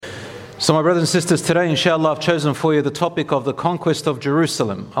So my brothers and sisters, today inshallah I've chosen for you the topic of the Conquest of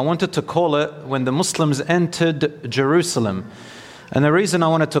Jerusalem. I wanted to call it when the Muslims entered Jerusalem. And the reason I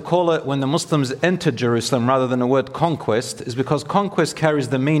wanted to call it when the Muslims entered Jerusalem rather than the word conquest is because conquest carries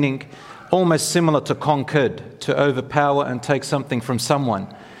the meaning almost similar to conquered, to overpower and take something from someone.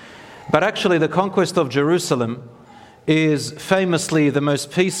 But actually the conquest of Jerusalem is famously the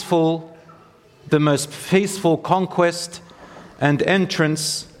most peaceful conquest and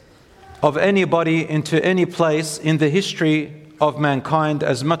entrance of anybody into any place in the history of mankind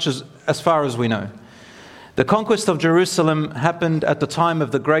as far as we know. The conquest of Jerusalem happened at the time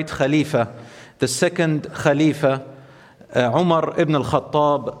of the great Khalifa, the second Khalifa, Umar ibn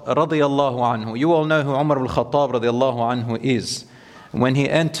al-Khattab radiyallahu anhu. You all know who Umar al-Khattab radiyallahu anhu is, when he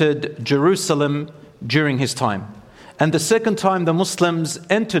entered Jerusalem during his time. And the second time the Muslims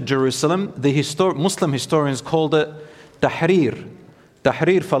entered Jerusalem, the Muslim historians called it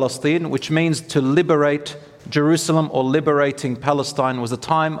Tahrir Palestine, which means to liberate Jerusalem or liberating Palestine, was the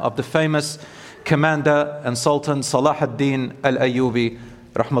time of the famous commander and Sultan Salah ad-Din al-Ayyubi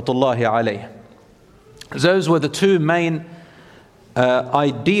rahmatullahi alayh. Those were the two main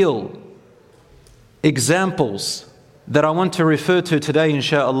ideal examples that I want to refer to today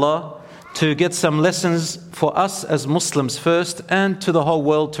inshaAllah, to get some lessons for us as Muslims first and to the whole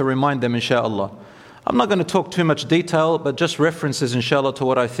world to remind them inshaAllah. I'm not going to talk too much detail, but just references inshallah to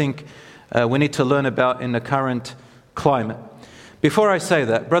what I think we need to learn about in the current climate. Before I say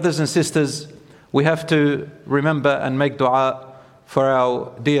that, brothers and sisters, we have to remember and make dua for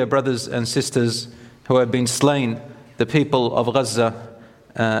our dear brothers and sisters who have been slain, the people of Gaza,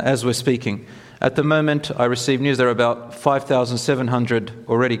 as we're speaking. At the moment, I received news there are about 5,700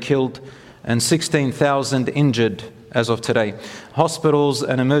 already killed and 16,000 injured as of today. Hospitals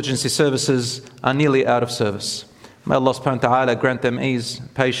and emergency services are nearly out of service. May Allah subhanahu wa ta'ala grant them ease,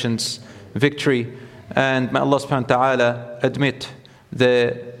 patience, victory, and may Allah subhanahu wa ta'ala admit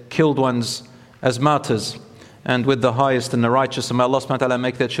their killed ones as martyrs and with the highest and the righteous. And may Allah subhanahu wa ta'ala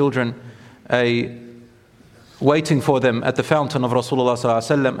make their children waiting for them at the fountain of Rasulullah sallallahu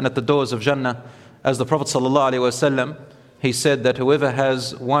alaihi wasallam and at the doors of Jannah. As the Prophet sallallahu alaihi wasallam, he said that whoever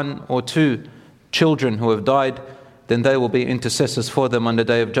has one or two children who have died, then they will be intercessors for them on the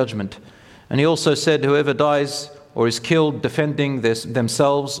Day of Judgment. And he also said whoever dies or is killed defending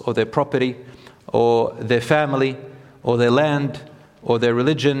themselves or their property or their family or their land or their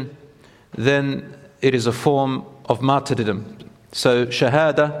religion, then it is a form of martyrdom. So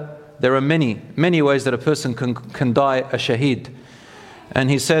shahada, there are many ways that a person can die a shaheed. And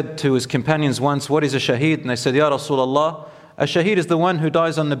he said to his companions once, what is a shaheed? And they said, Ya Rasulullah, a shaheed is the one who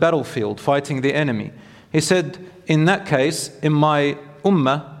dies on the battlefield fighting the enemy. He said, in that case, in my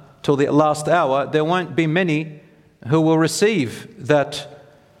ummah, till the last hour, there won't be many who will receive that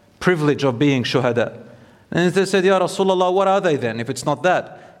privilege of being shuhada. And they said, Ya Rasulullah, what are they then, if it's not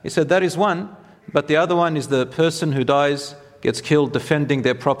that? He said, that is one, but the other one is the person who dies, gets killed defending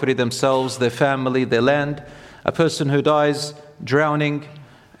their property themselves, their family, their land, a person who dies drowning,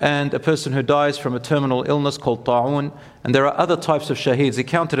 and a person who dies from a terminal illness called ta'un. And there are other types of shaheeds. He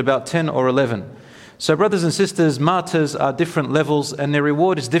counted about 10 or 11. So brothers and sisters, martyrs are different levels and their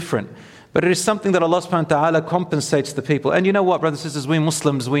reward is different. But it is something that Allah subhanahu wa ta'ala compensates the people. And you know what, brothers and sisters, we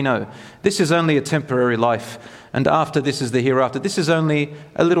Muslims, we know this is only a temporary life. And after this is the hereafter. This is only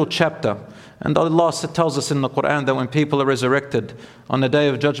a little chapter. And Allah tells us in the Quran that when people are resurrected on the Day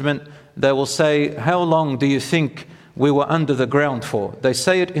of Judgment, they will say, how long do you think we were under the ground for? They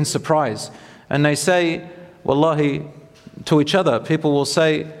say it in surprise. And they say, wallahi, to each other, people will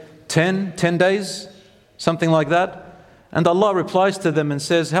say, 10 days, something like that. And Allah replies to them and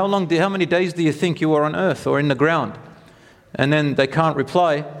says, how many days do you think you were on earth or in the ground? And then they can't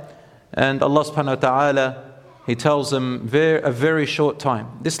reply. And Allah subhanahu wa ta'ala, He tells them a very short time.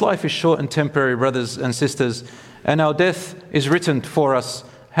 This life is short and temporary, brothers and sisters. And our death is written for us,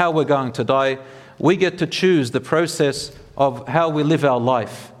 how we're going to die. We get to choose the process of how we live our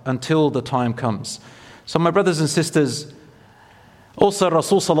life until the time comes. So my brothers and sisters, also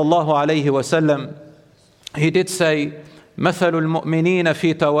Rasul sallallahu alayhi wa sallam, he did say, مثل المؤمنين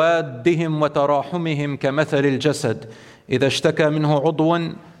في توادهم وتراحمهم كمثل الجسد إذا اشتكى منه عضو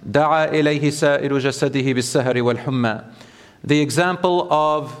دعا إليه سائر جسده بالسهر والحمى. The example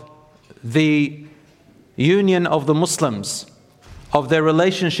of the union of the Muslims, of their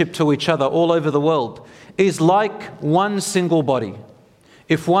relationship to each other all over the world, is like one single body.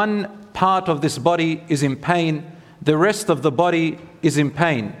 If one part of this body is in pain, the rest of the body is in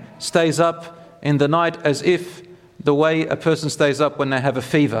pain, stays up in the night as if the way a person stays up when they have a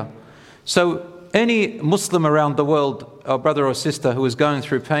fever. So any Muslim around the world our brother or sister who is going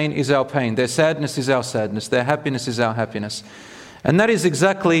through pain is our pain. Their sadness is our sadness. Their happiness is our happiness. And that is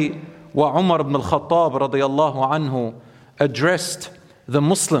exactly what Umar ibn al-Khattab radiyallahu anhu addressed the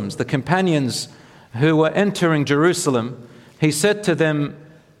Muslims, the companions who were entering Jerusalem. He said to them,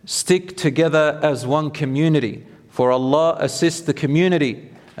 stick together as one community, for Allah assists the community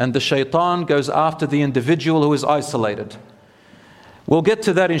and the shaitan goes after the individual who is isolated. We'll get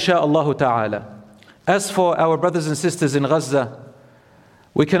to that insha'Allah ta'ala. As for our brothers and sisters in Gaza,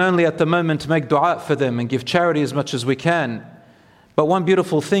 we can only at the moment make dua for them and give charity as much as we can. But one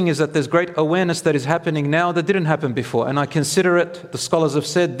beautiful thing is that there's great awareness that is happening now that didn't happen before. And I consider it, the scholars have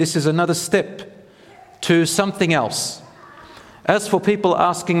said, this is another step to something else. As for people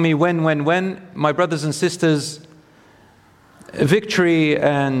asking me when, my brothers and sisters, victory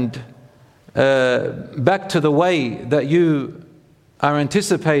and back to the way that you are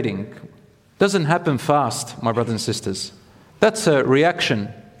anticipating doesn't happen fast, my brothers and sisters. That's a reaction,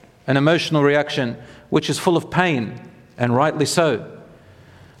 an emotional reaction, which is full of pain, and rightly so.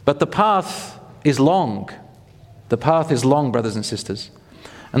 But the path is long. The path is long, brothers and sisters.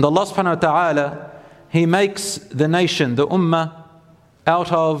 And Allah subhanahu wa ta'ala, He makes the nation, the ummah,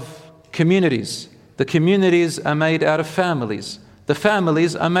 out of communities. The communities are made out of families. The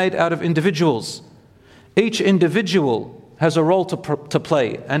families are made out of individuals. Each individual has a role to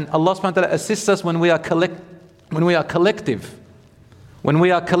play. And Allah subhanahu wa ta'ala assists us when we are collective. When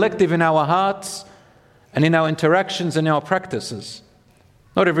we are collective in our hearts and in our interactions and our practices.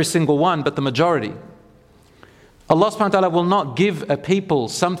 Not every single one, but the majority. Allah subhanahu wa ta'ala will not give a people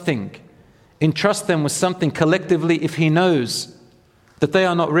something, entrust them with something collectively if He knows that they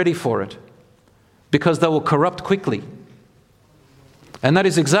are not ready for it, because they will corrupt quickly. And that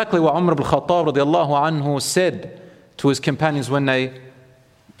is exactly what Umar ibn al-Khattab radiyallahu anhu said to his companions when they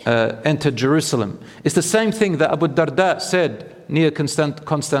entered Jerusalem. It's the same thing that Abu Darda said near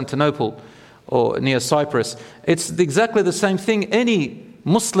Constantinople or near Cyprus. It's exactly the same thing any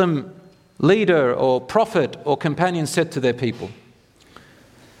Muslim leader or prophet or companion said to their people.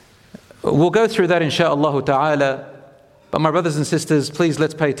 We'll go through that insha'Allah ta'ala. But my brothers and sisters, please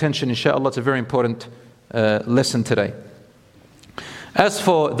let's pay attention insha'Allah. It's a very important lesson today. As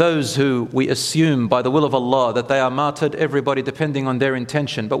for those who we assume by the will of Allah that they are martyred, everybody depending on their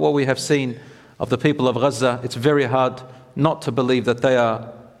intention. But what we have seen of the people of Gaza, it's very hard not to believe that they are,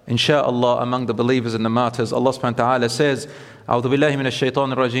 insha'Allah, among the believers and the martyrs. Allah subhanahu wa ta'ala says, A'udhu billahi minash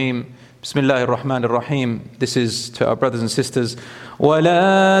shaitanir rajim. Bismillahir rahmanir rahim. This is to our brothers and sisters.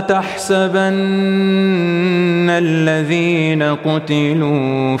 وَلَا تَحْسَبَنَّ الَّذِينَ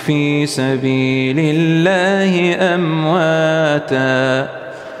قُتِلُوا فِي سَبِيلِ اللَّهِ أَمْوَاتًا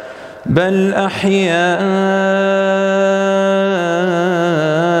بَلْ أَحْيَاءٌ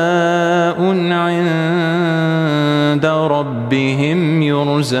عِندَ رَبِّهِمْ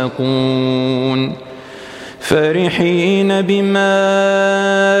يُرْزَقُونَ فرحين بما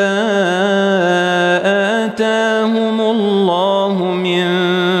آتاهم الله من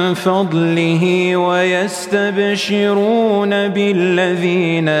فضله ويستبشرون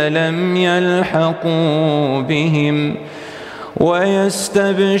بالذين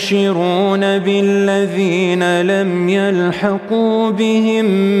لم يلحقوا بهم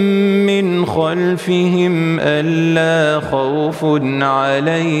من خلفهم ألا خوف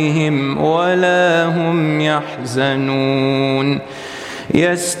عليهم ولا هم يحزنون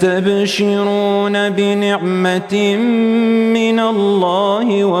يستبشرون بنعمة من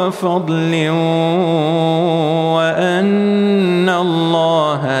الله وفضل وأن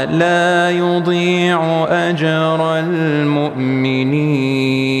الله لا يضيع أجر المؤمنين.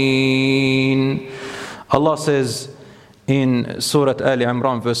 Allah says in Surah Ali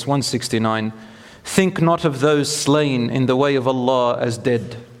Imran verse 169, think not of those slain in the way of Allah as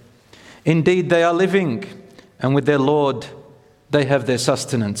dead. Indeed they are living, and with their Lord they have their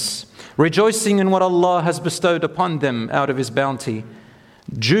sustenance, rejoicing in what Allah has bestowed upon them out of His bounty,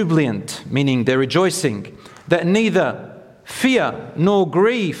 jubilant, meaning they're rejoicing, that neither fear nor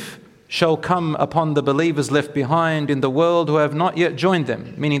grief shall come upon the believers left behind in the world who have not yet joined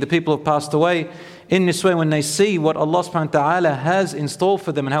them, meaning the people who have passed away. In this way, when they see what Allah subhanahu wa ta'ala has in store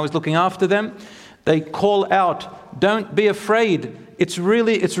for them and how He's looking after them, they call out, don't be afraid, it's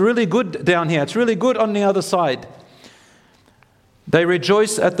really good down here, it's really good on the other side. They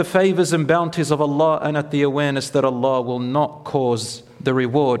rejoice at the favors and bounties of Allah and at the awareness that Allah will not cause the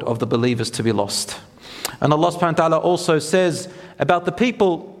reward of the believers to be lost. And Allah subhanahu wa ta'ala also says about the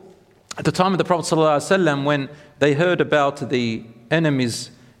people at the time of the Prophet ﷺ, when they heard about the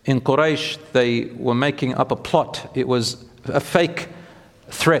enemies in Quraysh, they were making up a plot. It was a fake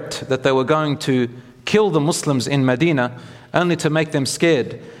threat that they were going to kill the Muslims in Medina only to make them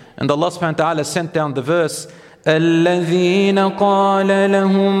scared. And Allah subhanahu wa ta'ala sent down the verse, الذين قال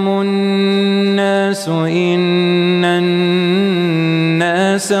لهم الناس إن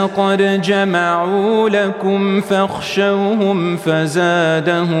الناس قد جمعوا لكم فاخشوهم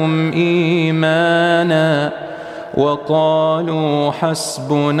فزادهم إيمانا وقالوا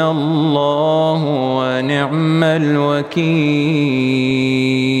حسبنا الله ونعم الوكيل.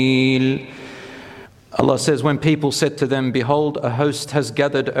 Allah says, when people said to them, behold, a host has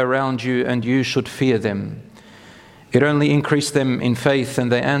gathered around you and you should fear them, it only increased them in faith, and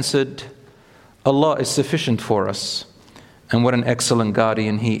they answered, Allah is sufficient for us, and what an excellent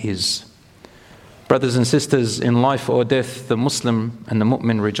guardian He is. Brothers and sisters, in life or death, the Muslim and the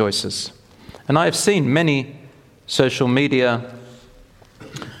mu'min rejoices. And I have seen many social media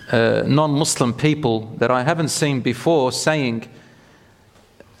non-Muslim people that I haven't seen before saying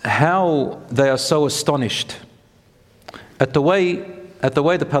how they are so astonished at the way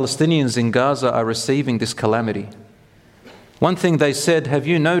the Palestinians in Gaza are receiving this calamity. One thing they said, have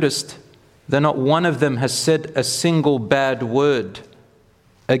you noticed that not one of them has said a single bad word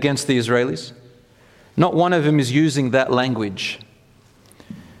against the Israelis? Not one of them is using that language.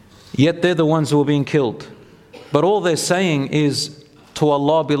 Yet they're the ones who are being killed. But all they're saying is, to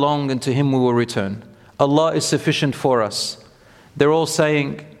Allah belong and to Him we will return. Allah is sufficient for us. They're all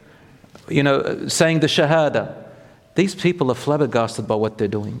saying the Shahada. These people are flabbergasted by what they're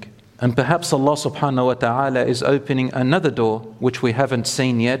doing. And perhaps Allah subhanahu wa ta'ala is opening another door, which we haven't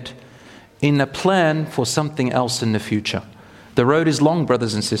seen yet, in a plan for something else in the future. The road is long,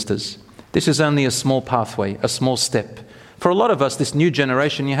 brothers and sisters. This is only a small pathway, a small step. For a lot of us, this new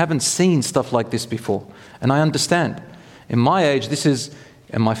generation, you haven't seen stuff like this before. And I understand. In my age,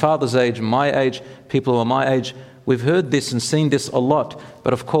 in my father's age, my age, people who are my age, we've heard this and seen this a lot.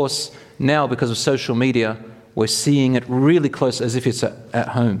 But of course, now because of social media, we're seeing it really close as if it's at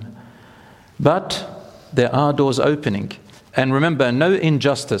home. But there are doors opening. And remember, no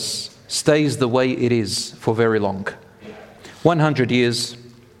injustice stays the way it is for very long. 100 years,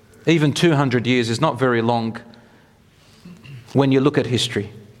 even 200 years is not very long when you look at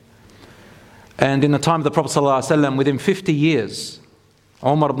history. And in the time of the Prophet ﷺ, within 50 years,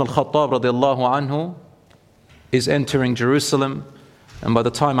 Umar ibn al-Khattab radiallahu anhu is entering Jerusalem. And by the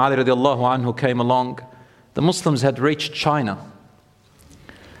time Ali radiallahu anhu came along, the Muslims had reached China.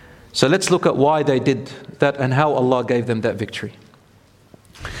 So let's look at why they did that and how Allah gave them that victory.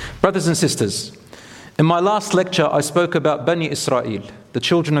 Brothers and sisters, in my last lecture I spoke about Bani Israel, the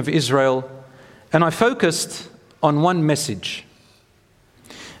children of Israel, and I focused on one message.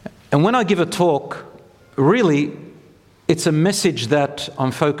 And when I give a talk, really it's a message that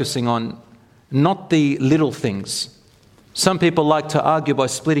I'm focusing on, not the little things. Some people like to argue by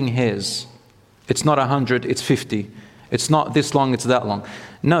splitting hairs. It's not 100, it's 50. It's not this long, it's that long.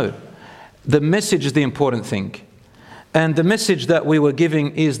 No, the message is the important thing. And the message that we were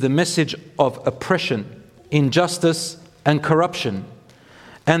giving is the message of oppression, injustice, and corruption.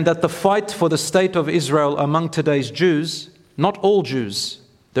 And that the fight for the state of Israel among today's Jews, not all Jews,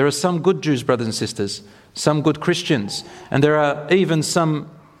 there are some good Jews, brothers and sisters, some good Christians, and there are even some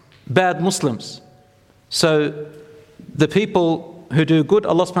bad Muslims. So the people who do good,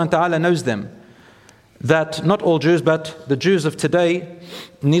 Allah subhanahu wa ta'ala knows them. That not all Jews, but the Jews of today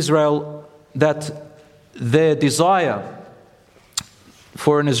in Israel, that their desire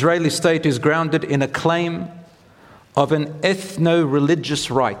for an Israeli state is grounded in a claim of an ethno-religious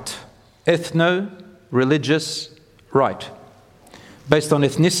right. Ethno-religious right. Based on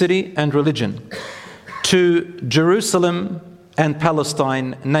ethnicity and religion. To Jerusalem and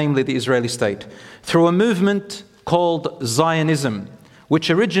Palestine, namely the Israeli state. Through a movement called Zionism, which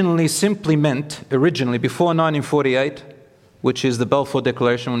originally simply meant, before 1948, which is the Balfour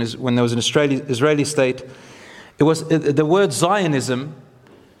Declaration, when there was an Israeli state, it was the word Zionism,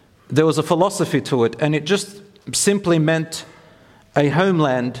 there was a philosophy to it, and it just simply meant a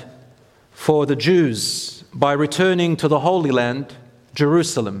homeland for the Jews by returning to the Holy Land,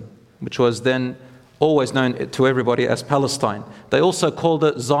 Jerusalem, which was then always known to everybody as Palestine. They also called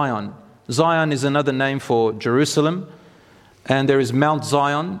it Zion. Zion is another name for Jerusalem. And there is Mount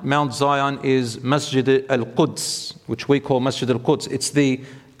Zion. Mount Zion is Masjid al-Quds, which we call Masjid al-Quds. They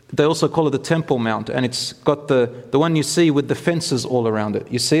also call it the Temple Mount, and it's got the one you see with the fences all around it.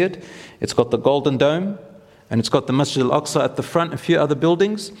 You see it? It's got the Golden Dome, and it's got the Masjid al-Aqsa at the front, a few other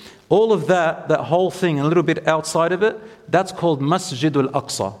buildings. All of that whole thing, a little bit outside of it, that's called Masjid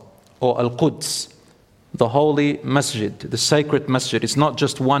al-Aqsa, or al-Quds, the holy masjid, the sacred masjid. It's not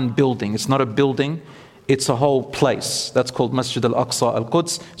just one building. It's not a building. It's a whole place. That's called Masjid al-Aqsa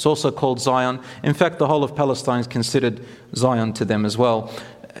al-Quds. It's also called Zion. In fact, the whole of Palestine is considered Zion to them as well.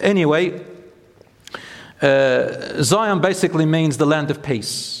 Anyway, Zion basically means the land of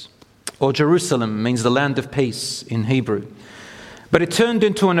peace, or Jerusalem means the land of peace in Hebrew. But it turned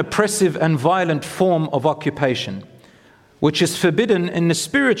into an oppressive and violent form of occupation, which is forbidden in the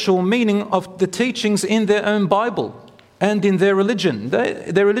spiritual meaning of the teachings in their own Bible and in their religion.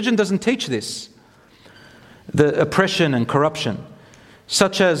 Their religion doesn't teach this, the oppression and corruption,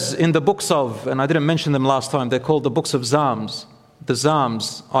 such as in the books of, and I didn't mention them last time, they're called the books of Psalms, the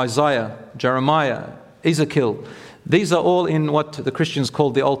Psalms, Isaiah, Jeremiah, Ezekiel. These are all in what the Christians call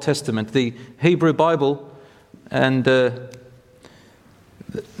the Old Testament, the Hebrew Bible, and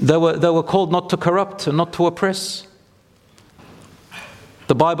they were called not to corrupt and not to oppress.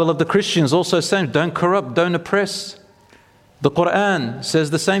 The Bible of the Christians also says, don't corrupt, don't oppress. The Quran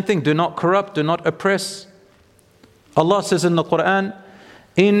says the same thing, do not corrupt, do not oppress. Allah says in the Quran,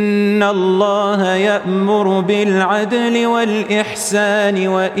 إِنَّ اللَّهَ يَأْمُرُ بِالْعَدْلِ وَالْإِحْسَانِ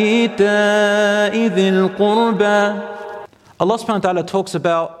وَإِيتَاءِ ذِي الْقُرْبَى. Allah subhanahu wa ta'ala talks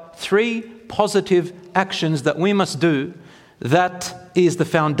about 3 positive actions that we must do. That is the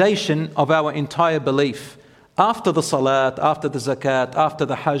foundation of our entire belief. After the salat, after the zakat, after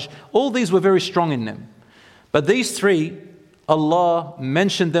the hajj, all these were very strong in them. But these 3, Allah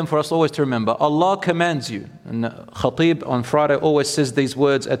mentioned them for us always to remember. Allah commands you. And Khatib on Friday always says these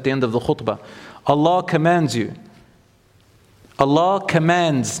words at the end of the khutbah. Allah commands you. Allah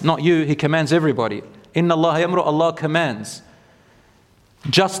commands, not you, He commands everybody. Inna Allah yamru, Allah commands.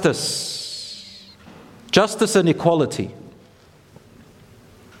 Justice and equality.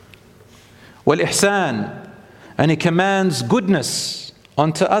 Wal-ihsan, and He commands goodness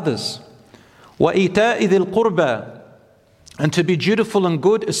unto others. وَإِيتَاءِ ذِي الْقُرْبَى, and to be dutiful and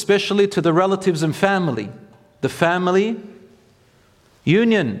good, especially to the relatives and family. The family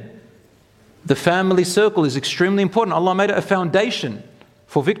union, the family circle is extremely important. Allah made it a foundation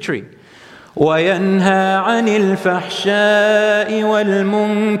for victory. وَيَنْهَى عَنِ الْفَحْشَاءِ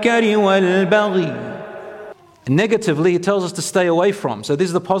وَالْمُنْكَرِ وَالْبَغِيِ. Negatively, He tells us to stay away from. So this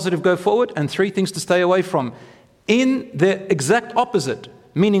is the positive, go forward, and 3 things to stay away from. In the exact opposite,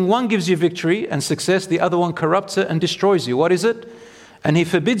 meaning one gives you victory and success, the other one corrupts it and destroys you. What is it? And He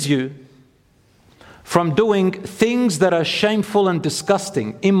forbids you from doing things that are shameful and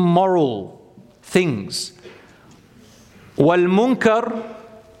disgusting, immoral things. Wal munkar,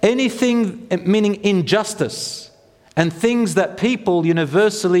 anything meaning injustice, and things that people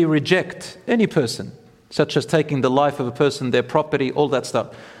universally reject, any person, such as taking the life of a person, their property, all that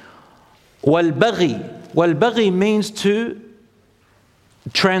stuff. Wal-baghi means to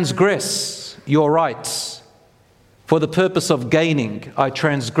transgress your rights for the purpose of gaining. I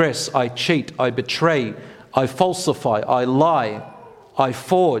transgress, I cheat, I betray, I falsify, I lie, I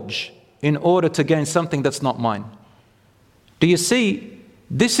forge in order to gain something that's not mine. Do you see?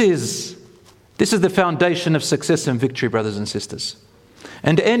 This is the foundation of success and victory, brothers and sisters.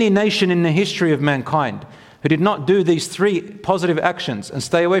 And any nation in the history of mankind who did not do these 3 positive actions and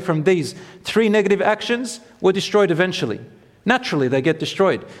stay away from these 3 negative actions were destroyed eventually. Naturally, they get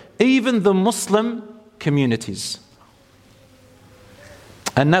destroyed. Even the Muslim communities.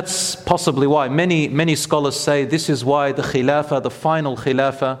 And that's possibly why many scholars say this is why the Khilafah, the final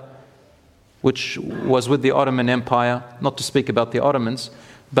Khilafah, which was with the Ottoman Empire, not to speak about the Ottomans,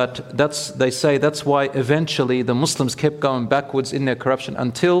 but they say that's why eventually the Muslims kept going backwards in their corruption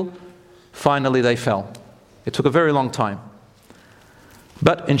until finally they fell. It took a very long time.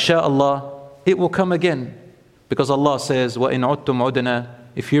 But insha'Allah, it will come again. Because Allah says, وَإِنْ عُدْتُمْ عُدْنَا,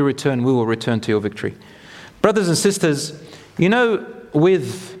 if you return, we will return to your victory. Brothers and sisters, you know,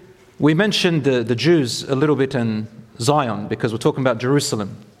 we mentioned the Jews a little bit in Zion because we're talking about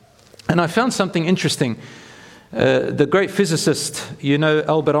Jerusalem. And I found something interesting. The great physicist, you know,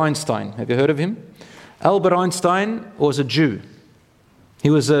 Albert Einstein. Have you heard of him? Albert Einstein was a Jew. He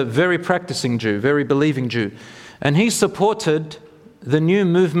was a very practicing Jew, very believing Jew. And he supported the new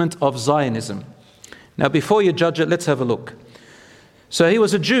movement of Zionism. Now, before you judge it, let's have a look. So he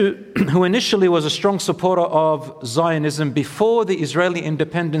was a Jew who initially was a strong supporter of Zionism before the Israeli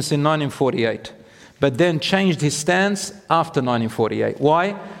independence in 1948, but then changed his stance after 1948.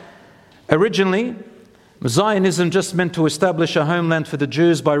 Why? Originally, Zionism just meant to establish a homeland for the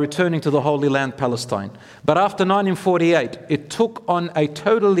Jews by returning to the Holy Land, Palestine. But after 1948, it took on a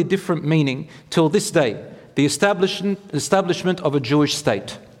totally different meaning till this day, the establishment of a Jewish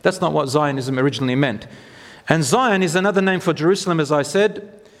state. That's not what Zionism originally meant. And Zion is another name for Jerusalem, as I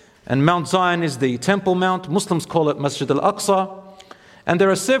said. And Mount Zion is the Temple Mount. Muslims call it Masjid al-Aqsa. And there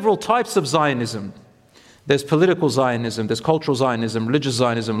are several types of Zionism. There's political Zionism, there's cultural Zionism, religious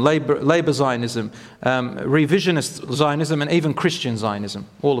Zionism, labor Zionism, revisionist Zionism, and even Christian Zionism,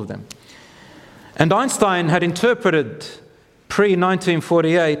 all of them. And Einstein had interpreted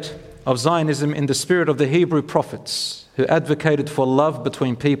pre-1948 of Zionism in the spirit of the Hebrew prophets, who advocated for love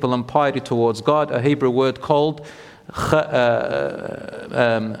between people and piety towards God, a Hebrew word called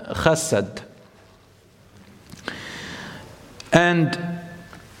chesed. And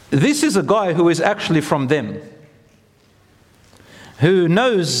this is a guy who is actually from them, who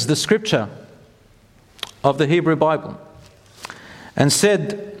knows the scripture of the Hebrew Bible, and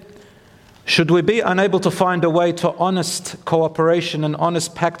said, should we be unable to find a way to honest cooperation and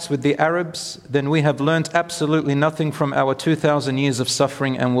honest pacts with the Arabs, then we have learnt absolutely nothing from our 2,000 years of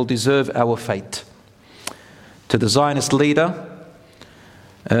suffering and will deserve our fate. To the Zionist leader,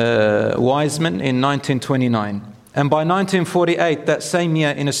 Weizmann, in 1929. And by 1948, that same year,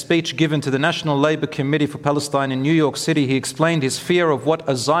 in a speech given to the National Labour Committee for Palestine in New York City, he explained his fear of what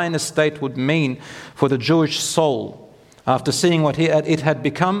a Zionist state would mean for the Jewish soul after seeing what it had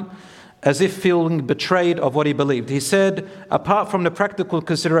become, as if feeling betrayed of what he believed. He said, apart from the practical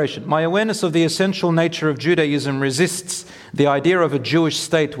consideration, my awareness of the essential nature of Judaism resists the idea of a Jewish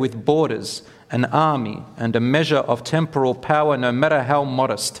state with borders, an army, and a measure of temporal power, no matter how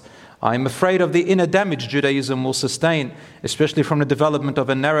modest. I am afraid of the inner damage Judaism will sustain, especially from the development of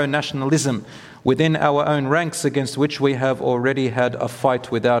a narrow nationalism within our own ranks, against which we have already had a fight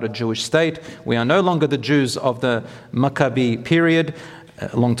without a Jewish state. We are no longer the Jews of the Maccabi period,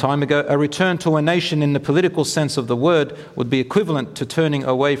 a long time ago. A return to a nation in the political sense of the word would be equivalent to turning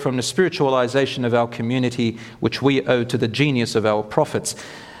away from the spiritualization of our community, which we owe to the genius of our prophets.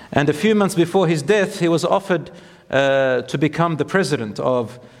 And a few months before his death, he was offered to become the president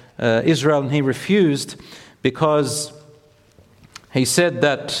of Israel, and he refused because he said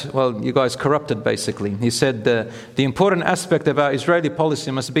that, well, you guys corrupted basically. He said the important aspect of our Israeli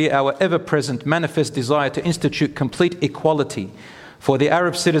policy must be our ever-present manifest desire to institute complete equality for the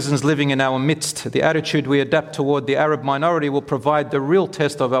Arab citizens living in our midst. The attitude we adapt toward the Arab minority will provide the real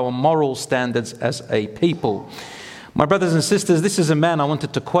test of our moral standards as a people. My brothers and sisters, this is a man I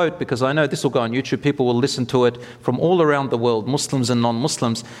wanted to quote because I know this will go on YouTube. People will listen to it from all around the world, Muslims and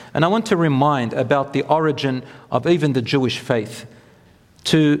non-Muslims. And I want to remind about the origin of even the Jewish faith.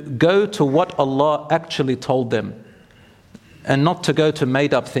 To go to what Allah actually told them and not to go to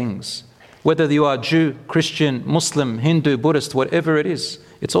made-up things. Whether you are Jew, Christian, Muslim, Hindu, Buddhist, whatever it is,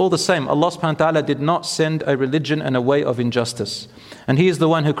 it's all the same. Allah subhanahu wa ta'ala did not send a religion and a way of injustice. And He is the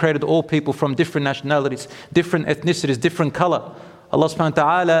one who created all people from different nationalities, different ethnicities, different color. Allah subhanahu wa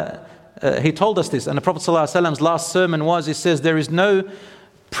ta'ala, He told us this. And the Prophet ﷺ's last sermon was, he says, there is no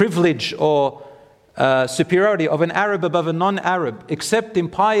privilege or superiority of an Arab above a non-Arab, except in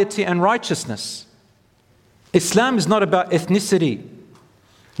piety and righteousness. Islam is not about ethnicity,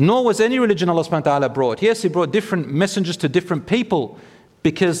 nor was any religion Allah subhanahu wa ta'ala brought. Yes, He brought different messengers to different people,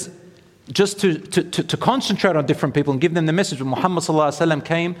 because just to concentrate on different people and give them the message. But Muhammad sallallahu alaihi wasallam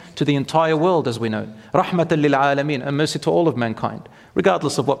came to the entire world, as we know. Rahmatan lil alameen, a mercy to all of mankind,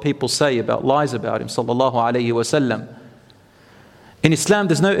 regardless of what people say about lies about him, sallallahu alaihi wasallam. In Islam,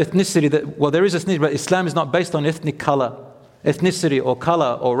 there's no ethnicity. There is ethnicity, but Islam is not based on ethnic color, ethnicity or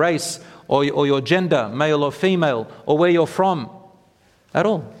color or race or your gender, male or female, or where you're from, at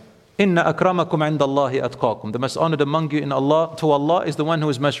all. Inna akramakum indallahi atqakum. The most honored among you to Allah is the one who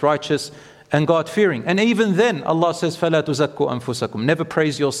is most righteous and God-fearing. And even then, Allah says, فَلَا تُزَكُّوا أَنفُسَكُمْ. Never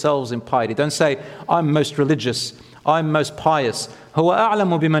praise yourselves in piety. Don't say, I'm most religious, I'm most pious. هُوَ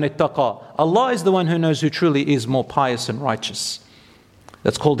أَعْلَمُ بِمَنِ اتَّقَى. Allah is the one who knows who truly is more pious and righteous.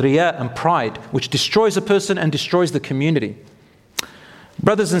 That's called riya and pride, which destroys a person and destroys the community.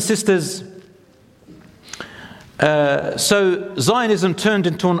 Brothers and sisters, so Zionism turned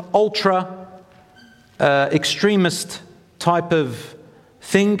into an ultra extremist type of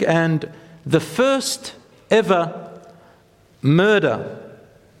thing, and the first ever murder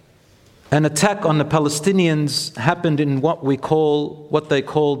and attack on the Palestinians happened in what they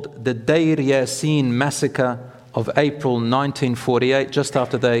called the Deir Yassin massacre of April 1948, just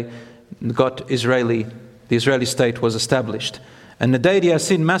after the Israeli state was established. And the Deir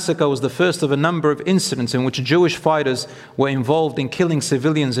Yassin massacre was the first of a number of incidents in which Jewish fighters were involved in killing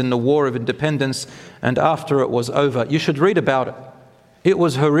civilians in the War of Independence, and after it was over. You should read about it. It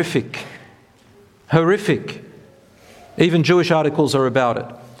was horrific. Horrific. Even Jewish articles are about it.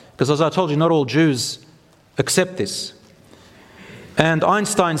 Because as I told you, not all Jews accept this. And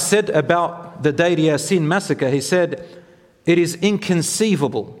Einstein said about the Deir Yassin massacre, he said, it is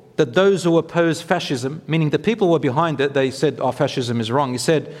inconceivable that those who oppose fascism, meaning the people who were behind it, they said, oh, fascism is wrong. He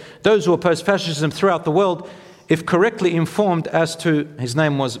said, those who oppose fascism throughout the world, if correctly informed as to, his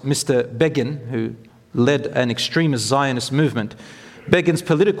name was Mr. Begin, who led an extremist Zionist movement, Begin's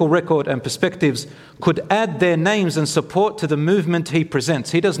political record and perspectives could add their names and support to the movement he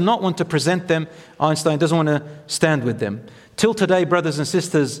presents. He does not want to present them. Einstein doesn't want to stand with them. Till today, brothers and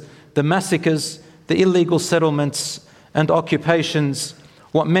sisters, the massacres, the illegal settlements and occupations,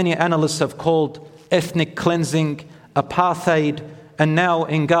 what many analysts have called ethnic cleansing, apartheid, and now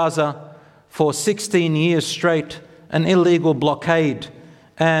in Gaza for 16 years straight, an illegal blockade,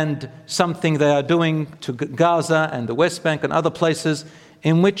 and something they are doing to Gaza and the West Bank and other places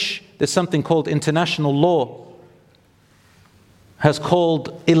in which there's something called international law has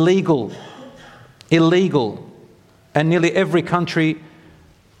called illegal, and nearly every country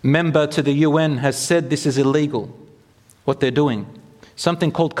member to the UN has said this is illegal, what they're doing.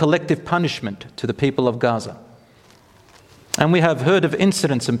 Something called collective punishment to the people of Gaza. And we have heard of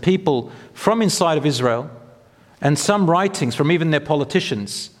incidents and people from inside of Israel, and some writings from even their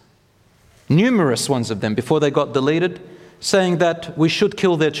politicians, numerous ones of them before they got deleted, saying that we should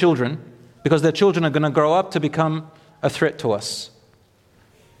kill their children because their children are going to grow up to become a threat to us.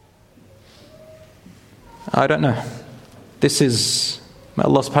 I don't know. This is, may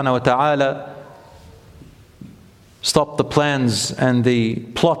Allah subhanahu wa ta'ala stop the plans and the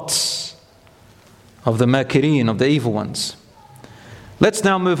plots of the makirin, of the evil ones. Let's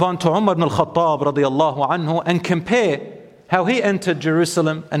now move on to Umar ibn al-Khattab radiyallahu anhu and compare how he entered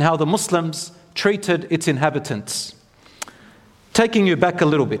Jerusalem and how the Muslims treated its inhabitants. Taking you back a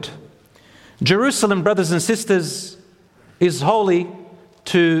little bit. Jerusalem, brothers and sisters, is holy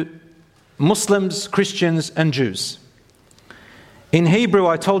to Muslims, Christians and Jews. In Hebrew,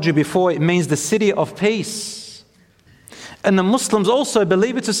 I told you before, it means the city of peace. And the Muslims also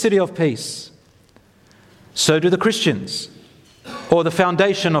believe it's a city of peace. So do the Christians, or the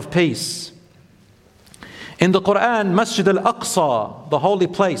foundation of peace. In the Quran, Masjid al-Aqsa, the holy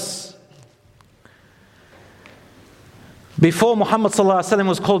place, before Muhammad ﷺ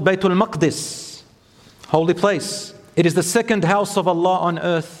was called Baytul Maqdis, holy place. It is the second house of Allah on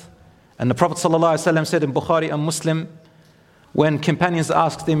earth. And the Prophet ﷺ said in Bukhari and Muslim, when companions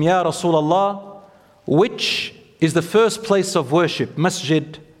asked him, Ya Rasulullah, which is the first place of worship,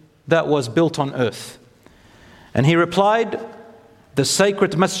 masjid, that was built on earth? And he replied, the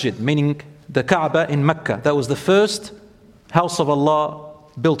sacred masjid, meaning the Kaaba in Mecca. That was the first house of Allah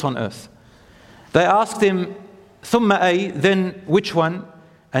built on earth. They asked him, ثم أي, then which one?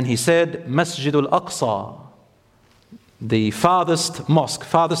 And he said, Masjid al-Aqsa, the farthest mosque,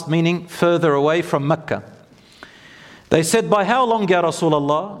 farthest meaning further away from Mecca. They said, by how long, Ya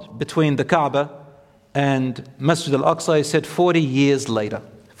Rasulullah, between the Kaaba and Masjid al-Aqsa? He said, 40 years later,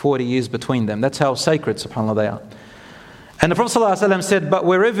 40 years between them. That's how sacred, subhanAllah, they are. And the Prophet ﷺ said, but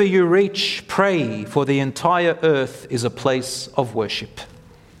wherever you reach, pray, for the entire earth is a place of worship.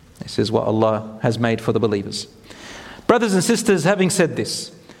 This is what Allah has made for the believers. Brothers and sisters, having said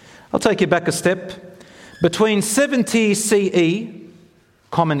this, I'll take you back a step. Between 70 CE,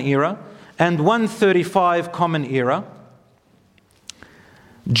 Common Era, and 135 Common Era,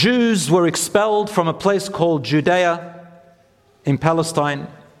 Jews were expelled from a place called Judea in Palestine,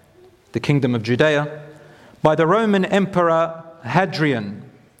 the Kingdom of Judea, by the Roman Emperor Hadrian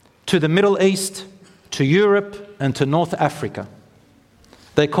to the Middle East, to Europe and to North Africa.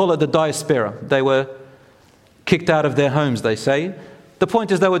 They call it the diaspora. They were kicked out of their homes, they say. The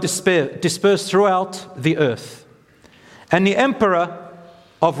point is they were dispersed throughout the earth. And the Emperor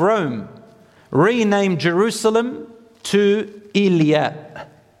of Rome renamed Jerusalem to Ilia.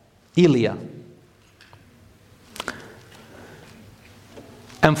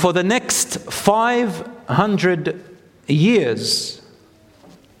 And for the next 500 years,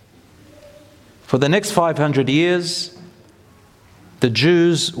 the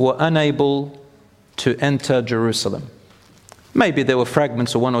Jews were unable to enter Jerusalem. Maybe there were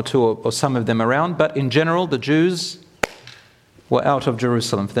fragments or one or two or some of them around, but in general, the Jews were out of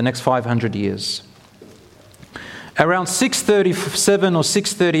Jerusalem for the next 500 years. Around 637 or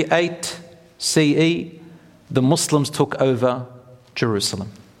 638 CE, the Muslims took over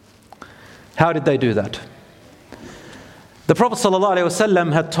Jerusalem. How did they do that? The Prophet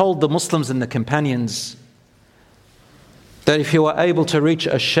ﷺ had told the Muslims and the companions that if you are able to reach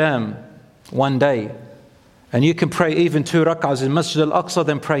Ash-Sham one day, and you can pray even 2 rak'ahs in Masjid al-Aqsa,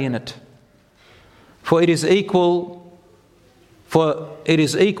 then pray in it. For it is equal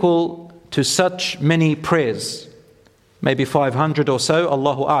to such many prayers, maybe 500 or so,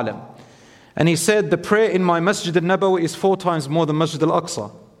 Allahu A'lam. And he said, the prayer in my Masjid al-Nabawi is 4 times more than Masjid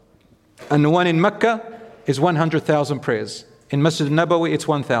al-Aqsa. And the one in Mecca is 100,000 prayers. In Masjid al-Nabawi, it's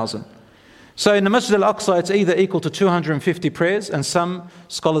 1,000. So in the Masjid al-Aqsa, it's either equal to 250 prayers, and some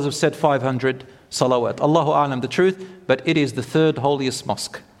scholars have said 500 salawat. Allahu a'lam the truth, but it is the third holiest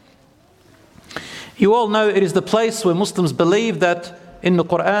mosque. You all know it is the place where Muslims believe that in the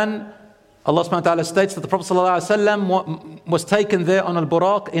Quran, Allah subhanahu wa ta'ala states that the Prophet ﷺ was taken there on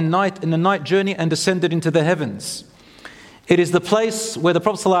al-Buraq in the night journey and descended into the heavens. It is the place where the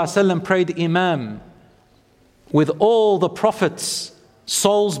Prophet ﷺ prayed Imam with all the Prophets'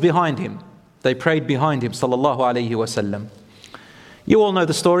 souls behind him. They prayed behind him, sallallahu alayhi wasallam. You all know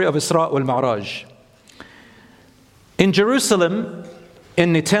the story of Isra wal Mi'raj. In Jerusalem,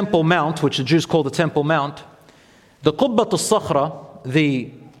 in the Temple Mount, which the Jews call the Temple Mount, the Qubbat al-Sakhra,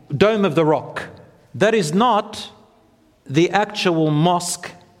 the Dome of the Rock, that is not the actual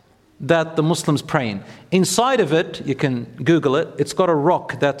mosque that the Muslims pray in. Inside of it, you can Google it, it's got a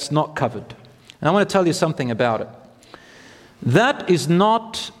rock that's not covered. And I want to tell you something about it. That is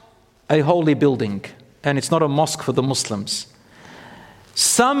not a holy building, and it's not a mosque for the Muslims.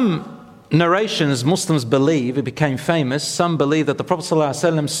 Some narrations Muslims believe, it became famous, some believe that the Prophet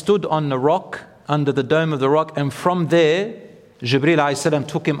ﷺ stood on the rock, under the dome of the rock, and from there, Jibreel ﷺ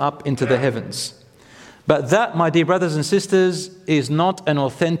took him up into the heavens. But that, my dear brothers and sisters, is not an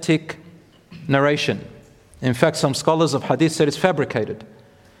authentic narration. In fact, some scholars of hadith said it's fabricated.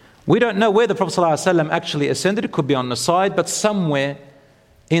 We don't know where the Prophet ﷺ actually ascended. It could be on the side, but somewhere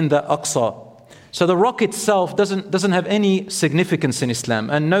in the Aqsa. So the rock itself doesn't have any significance in Islam,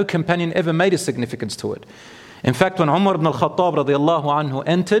 and no companion ever made a significance to it. In fact, when Umar ibn al-Khattab radiallahu anhu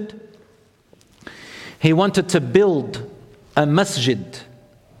entered, he wanted to build a masjid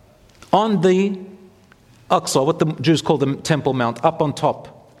on the Aqsa, what the Jews call the Temple Mount, up on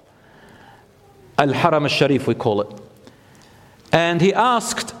top. Al-Haram al-Sharif, we call it. And he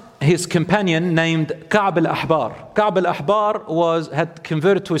asked his companion named Ka'b al-Ahbar. Ka'b al-Ahbar had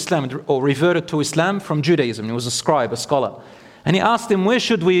converted to Islam, or reverted to Islam from Judaism. He was a scribe, a scholar. And he asked him, where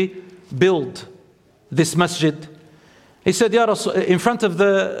should we build this masjid? He said, Ya Rasul, in front of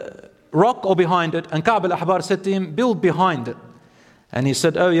the rock or behind it? And Ka'b al-Ahbar said to him, build behind it. And he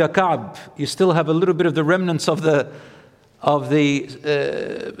said, oh, Ya Ka'b, you still have a little bit of the remnants of the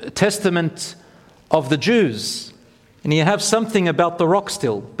testament of the Jews. And you have something about the rock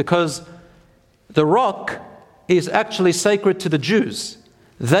still, because the rock is actually sacred to the Jews.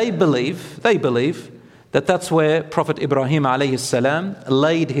 They believe that that's where Prophet Ibrahim alayhi salam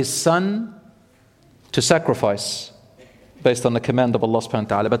laid his son to sacrifice based on the command of Allah subhanahu wa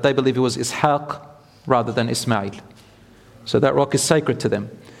ta'ala. But they believe it was Ishaq rather than Ismail. So that rock is sacred to them.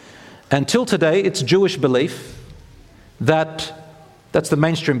 Until today, it's Jewish belief that's the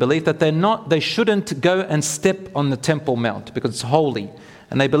mainstream belief, that they shouldn't go and step on the Temple Mount because it's holy.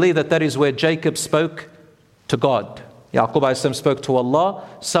 And they believe that is where Jacob spoke to God. Yaqub a.s. spoke to Allah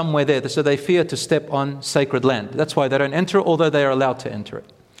somewhere there. So they fear to step on sacred land. That's why they don't enter it, although they are allowed to enter it.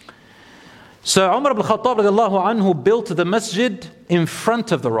 So Umar ibn Khattab radiallahu anhu built the masjid in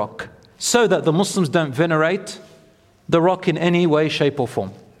front of the rock so that the Muslims don't venerate the rock in any way, shape or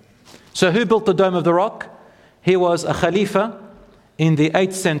form. So who built the Dome of the Rock? He was a Khalifa in the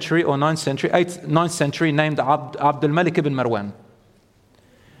 8th century or 9th century named Abdul Malik ibn Marwan.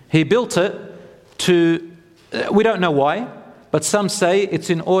 He built it we don't know why, but some say it's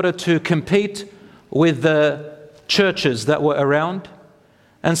in order to compete with the churches that were around.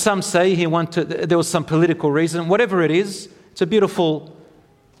 And some say there was some political reason. Whatever it is, it's a beautiful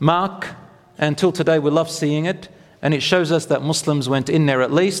mark. Until today we love seeing it. And it shows us that Muslims went in there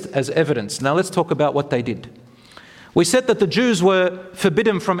at least as evidence. Now let's talk about what they did. We said that the Jews were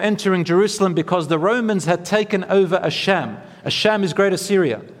forbidden from entering Jerusalem because the Romans had taken over Asham. Asham is Greater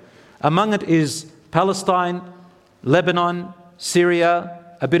Syria. Among it is Palestine, Lebanon, Syria,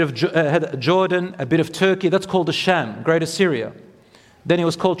 a bit of Jordan, a bit of Turkey. That's called Asham, Greater Syria. Then it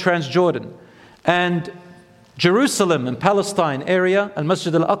was called Transjordan. And Jerusalem and Palestine area, and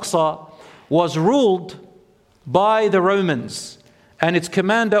Masjid al-Aqsa, was ruled by the Romans. And its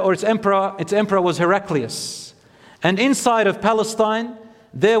commander or its emperor was Heraclius. And inside of Palestine,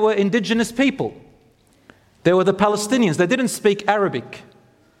 there were indigenous people. There were the Palestinians. They didn't speak Arabic.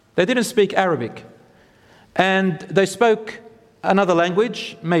 And they spoke another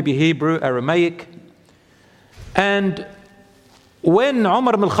language, maybe Hebrew, Aramaic. And when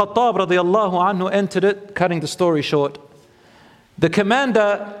Umar ibn al-Khattab radiallahu anhu entered it, cutting the story short, the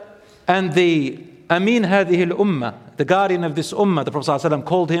commander and the Amin hadhihi al-ummah, the guardian of this ummah, the Prophet ﷺ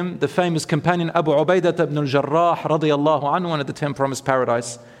called him the famous companion Abu Ubaidah ibn al-Jarrah radiyallahu anhu, one of the 10 promised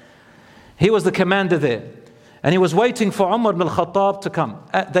paradise. He was the commander there. And he was waiting for Umar ibn al-Khattab to come.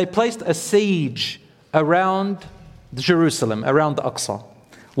 They placed a siege around Jerusalem, around the Aqsa.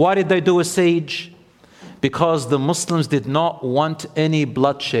 Why did they do a siege? Because the Muslims did not want any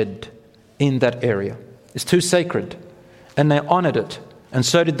bloodshed in that area. It's too sacred. And they honored it. And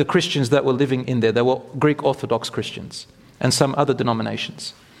so did the Christians that were living in there. They were Greek Orthodox Christians and some other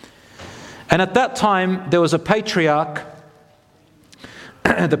denominations. And at that time, there was a patriarch.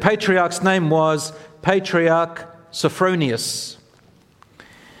 The patriarch's name was Patriarch Sophronius.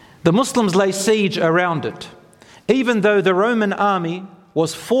 The Muslims lay siege around it, even though the Roman army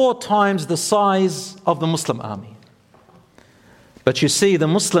was 4 times the size of the Muslim army. But you see, the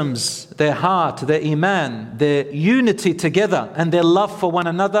Muslims, their heart, their iman, their unity together and their love for one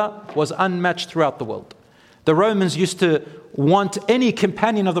another was unmatched throughout the world. The Romans used to want any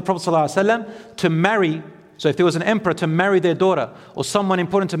companion of the Prophet ﷺ to marry. So if there was an emperor, to marry their daughter, or someone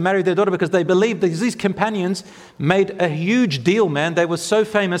important to marry their daughter, because they believed that these companions made a huge deal, man. They were so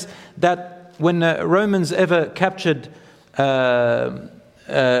famous that when Romans ever captured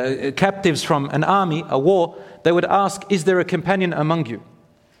captives from an army, a war, they would ask, is there a companion among you?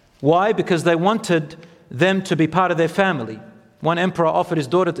 Why? Because they wanted them to be part of their family. One emperor offered his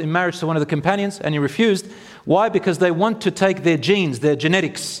daughter in marriage to one of the companions and he refused. Why? Because they want to take their genes, their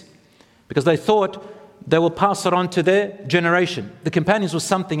genetics, because they thought they will pass it on to their generation. The companions was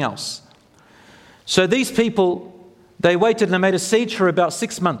something else. So these people, they waited and they made a siege for about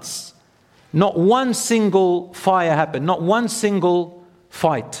 6 months. Not one single fire happened, not one single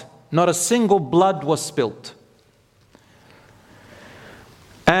fight, not a single blood was spilt.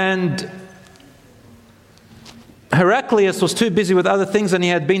 And Heraclius was too busy with other things and he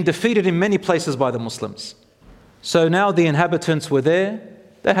had been defeated in many places by the Muslims. So now the inhabitants were there.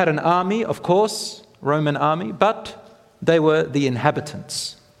 They had an army, of course, Roman army, but they were the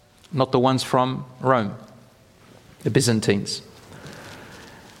inhabitants, not the ones from Rome, the Byzantines.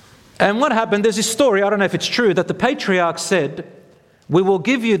 And what happened, there's this story, I don't know if it's true, that the patriarch said, we will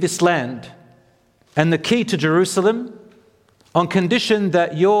give you this land and the key to Jerusalem on condition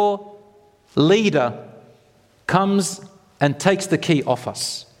that your leader comes and takes the key off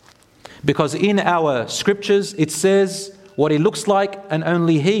us. Because in our scriptures it says what he looks like and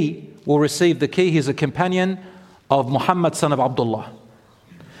only he will receive the key. He's a companion of Muhammad son of Abdullah.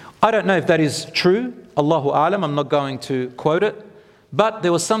 I don't know if that is true. Allahu A'lam, I'm not going to quote it. But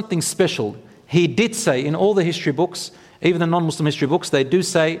there was something special. He did say in all the history books, even the non-Muslim history books, they do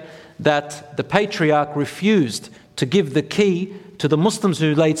say that the patriarch refused to give the key to the Muslims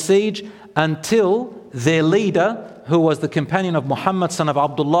who laid siege until their leader, who was the companion of Muhammad son of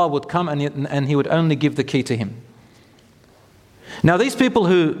Abdullah, would come and he would only give the key to him. Now these people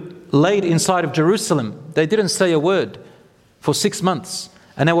who laid inside of Jerusalem, they didn't say a word for 6 months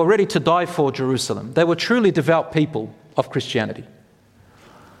and they were ready to die for Jerusalem. They were truly devout people of Christianity.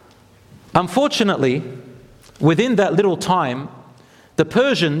 Unfortunately, within that little time, the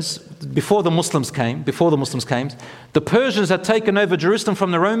Persians, before the Muslims came, the Persians had taken over Jerusalem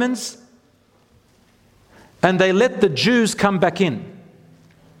from the Romans and they let the Jews come back in.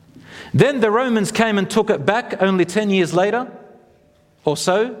 Then the Romans came and took it back only 10 years later or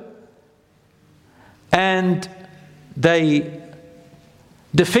so, and they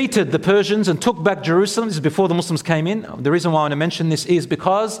defeated the Persians and took back Jerusalem. This is before the Muslims came in. The reason why I want to mention this is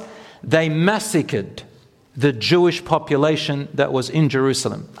because they massacred the Jewish population that was in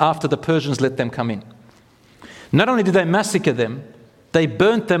Jerusalem after the Persians let them come in. Not only did they massacre them, they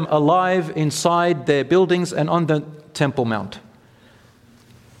burnt them alive inside their buildings and on the Temple Mount.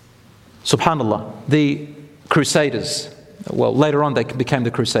 Subhanallah. The Crusaders, well, later on they became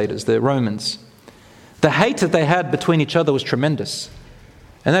the Crusaders, the Romans. The hate that they had between each other was tremendous.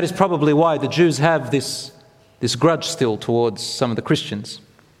 And that is probably why the Jews have this grudge still towards some of the Christians.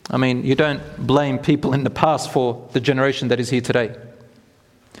 I mean, you don't blame people in the past for the generation that is here today.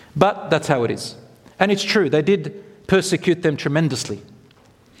 But that's how it is. And it's true, they did persecute them tremendously.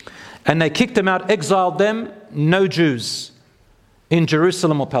 And they kicked them out, exiled them, no Jews in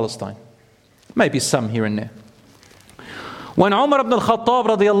Jerusalem or Palestine. Maybe some here and there. When Umar ibn al-Khattab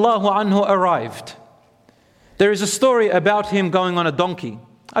radiallahu anhu arrived, there is a story about him going on a donkey.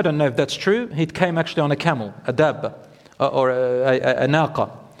 I don't know if that's true. He came actually on a camel, a dabba, or a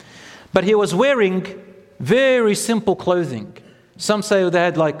naqa. But he was wearing very simple clothing. Some say they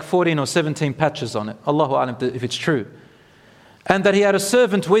had like 14 or 17 patches on it. Allahu A'lam if it's true. And that he had a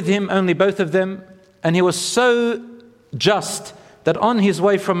servant with him, only both of them. And he was so just that on his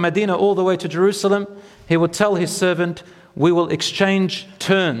way from Medina all the way to Jerusalem, he would tell his servant, we will exchange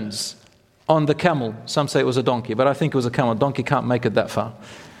turns on the camel. Some say it was a donkey, but I think it was a camel. A donkey can't make it that far.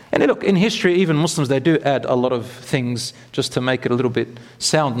 And look, in history, even Muslims, they do add a lot of things just to make it a little bit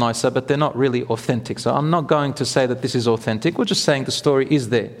sound nicer, but they're not really authentic. So I'm not going to say that this is authentic. We're just saying the story is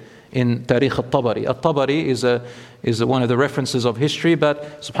there in Tarikh al-Tabari. Al-Tabari is one of the references of history,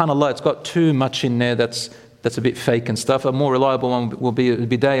 but subhanAllah, it's got too much in there that's a bit fake and stuff. A more reliable one will be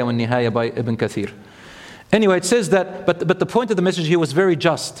Al-Bidayah wa Nihaya by Ibn Kathir. Anyway, it says that, but the point of the message here was very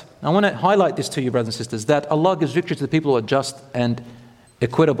just. I want to highlight this to you, brothers and sisters, that Allah gives victory to the people who are just and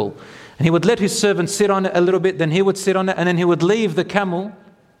equitable. And He would let His servant sit on it a little bit, then he would sit on it, and then He would leave the camel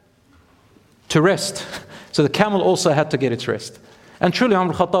to rest. So the camel also had to get its rest. And truly,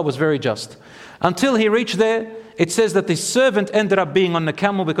 Umar al-Khattab was very just. Until he reached there, it says that the servant ended up being on the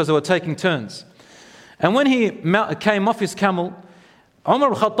camel because they were taking turns. And when he came off his camel, Umar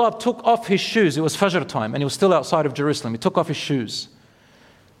al-Khattab took off his shoes. It was Fajr time, and he was still outside of Jerusalem. He took off his shoes,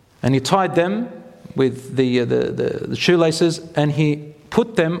 and he tied them with the shoelaces, and he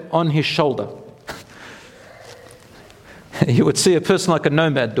put them on his shoulder. You would see a person like a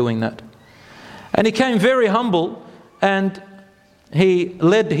nomad doing that. And he came very humble, and he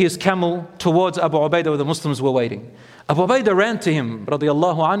led his camel towards Abu Ubaidah where the Muslims were waiting. Abu Ubaidah ran to him,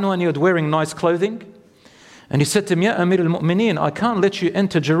 radiyallahu anhu, and he was wearing nice clothing. And he said to him, Ya Amir al-Mu'mineen, I can't let you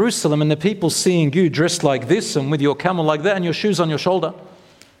enter Jerusalem and the people seeing you dressed like this and with your camel like that and your shoes on your shoulder.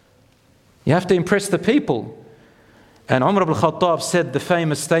 You have to impress the people. And Umar ibn Khattab said the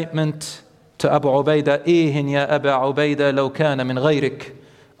famous statement to Abu Ubaidah, Ihin ya Abu Ubaidah law kana min ghayrik.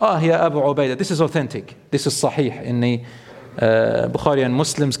 Ya Abu Ubaidah. This is authentic. This is sahih in the Bukhari and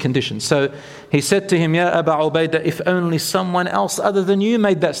Muslim's condition. So he said to him, Ya Abu Ubaidah, if only someone else other than you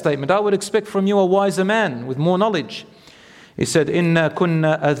made that statement, I would expect from you a wiser man with more knowledge. He said, Inna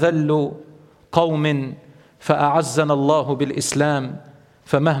kunna adhallu qawmin fa'a'azzana Allahu bil-Islam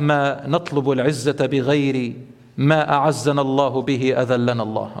famahma natlubu al-izzata bighayri ما أعزنا الله به أذلنا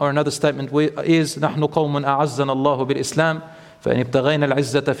الله. Or another statement is نحن قوم أعزنا الله بالإسلام فإن ابتغينا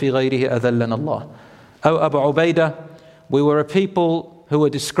العزة في غيره أذلنا الله. O Abu Ubaidah, we were a people who were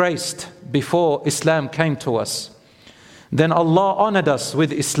disgraced before Islam came to us. Then Allah honored us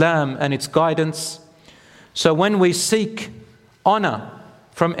with Islam and its guidance. So when we seek honor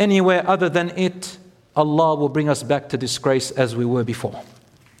from anywhere other than it, Allah will bring us back to disgrace as we were before.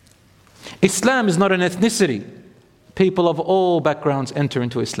 Islam is not an ethnicity. People of all backgrounds enter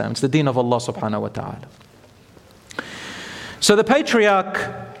into Islam. It's the deen of Allah subhanahu wa ta'ala. So the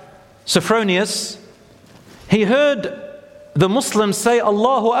patriarch Sophronius, he heard the Muslims say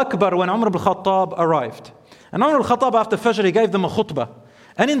Allahu Akbar when Umar ibn Khattab arrived. And Umar ibn Khattab after Fajr, he gave them a khutbah.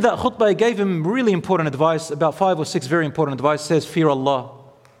 And in that khutbah, he gave them really important advice, about 5 or 6 very important advice. He says, fear Allah.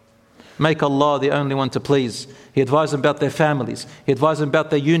 Make Allah the only one to please. He advised them about their families. He advised them about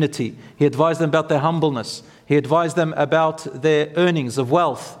their unity. He advised them about their humbleness. He advised them about their earnings of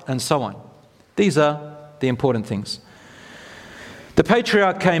wealth and so on. These are the important things. The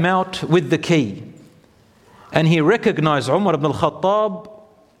patriarch came out with the key, and he recognized Umar ibn al-Khattab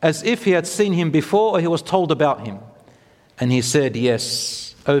as if he had seen him before or he was told about him. And he said,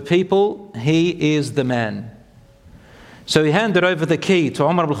 yes, O people, he is the man. So he handed over the key to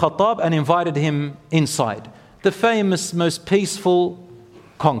Umar ibn al-Khattab and invited him inside. The famous, most peaceful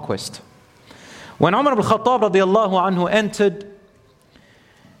conquest. When Umar ibn al-Khattab radiyallahu anhu entered,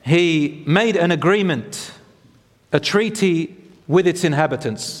 he made an agreement, a treaty with its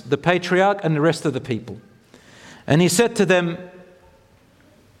inhabitants, the patriarch and the rest of the people. And he said to them,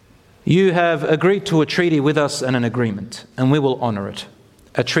 you have agreed to a treaty with us and an agreement, and we will honor it.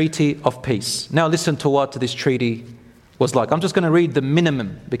 A treaty of peace. Now listen to what this treaty was like. I'm just going to read the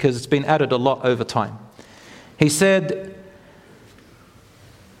minimum because it's been added a lot over time. He said,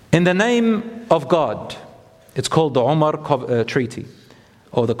 in the name of God, it's called the Umar Treaty,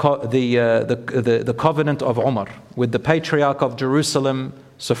 or the Covenant of Umar, with the Patriarch of Jerusalem,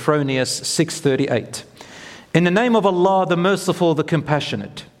 Sophronius 638. In the name of Allah, the Merciful, the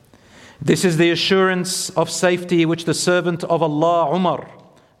Compassionate. This is the assurance of safety which the servant of Allah, Umar,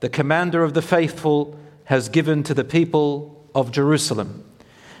 the commander of the faithful, has given to the people of Jerusalem.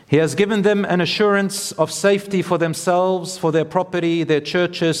 He has given them an assurance of safety for themselves, for their property, their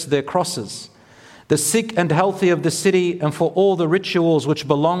churches, their crosses, the sick and healthy of the city, and for all the rituals which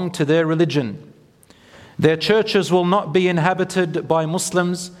belong to their religion. Their churches will not be inhabited by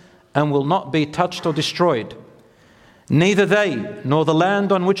Muslims and will not be touched or destroyed. Neither they, nor the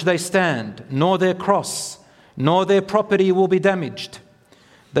land on which they stand, nor their cross, nor their property will be damaged.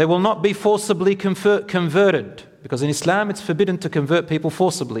 They will not be forcibly converted, because in Islam it's forbidden to convert people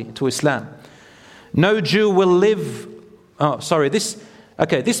forcibly to Islam. No Jew will live... this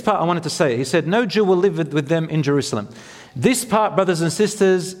part I wanted to say. He said, no Jew will live with them in Jerusalem. This part, brothers and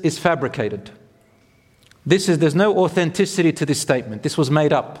sisters, is fabricated. There's no authenticity to this statement. This was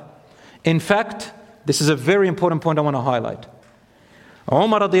made up. In fact, this is a very important point I want to highlight.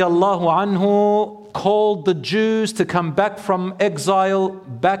 Umar radiallahu anhu called the Jews to come back from exile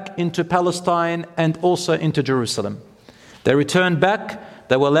back into Palestine and also into Jerusalem. They returned back.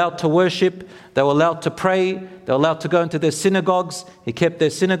 They were allowed to worship. They were allowed to pray. They were allowed to go into their synagogues. He kept their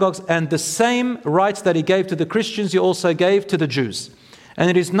synagogues. And the same rights that he gave to the Christians, he also gave to the Jews. And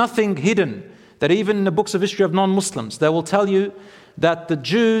it is nothing hidden that even in the books of history of non-Muslims, they will tell you that the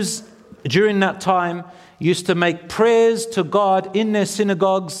Jews during that time used to make prayers to God in their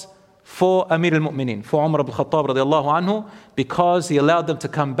synagogues for Amir al-Mu'mineen, for Umar ibn Khattab radiallahu anhu, because he allowed them to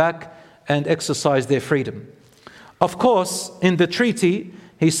come back and exercise their freedom. Of course, in the treaty,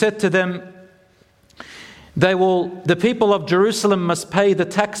 he said to them, the people of Jerusalem must pay the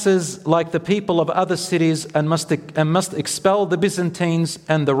taxes like the people of other cities and must expel the Byzantines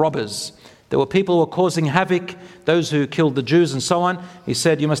and the robbers. There were people who were causing havoc, those who killed the Jews and so on. He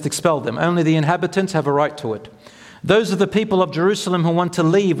said, you must expel them. Only the inhabitants have a right to it. Those are the people of Jerusalem who want to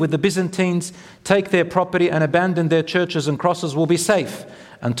leave with the Byzantines, take their property and abandon their churches and crosses will be safe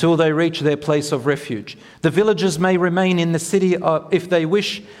until they reach their place of refuge. The villagers may remain in the city if they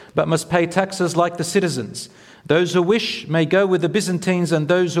wish, but must pay taxes like the citizens. Those who wish may go with the Byzantines, and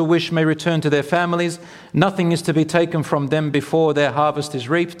those who wish may return to their families. Nothing is to be taken from them before their harvest is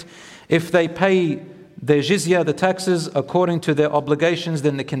reaped. If they pay their jizya, the taxes, according to their obligations,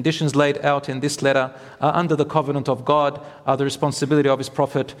 then the conditions laid out in this letter are under the covenant of God, are the responsibility of His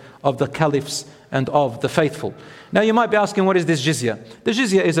Prophet, of the caliphs, and of the faithful. Now you might be asking, what is this jizya? The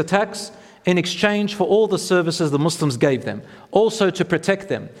jizya is a tax in exchange for all the services the Muslims gave them, also to protect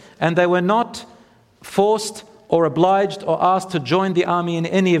them. And they were not forced or obliged or asked to join the army in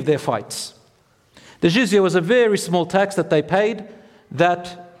any of their fights. The jizya was a very small tax that they paid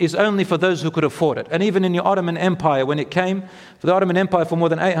that is only for those who could afford it. And even in the Ottoman Empire, when it came, for the Ottoman Empire for more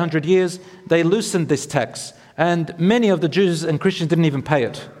than 800 years, they loosened this tax. And many of the Jews and Christians didn't even pay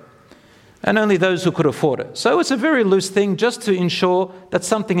it. And only those who could afford it. So it's a very loose thing just to ensure that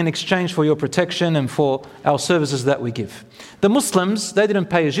something in exchange for your protection and for our services that we give. The Muslims, they didn't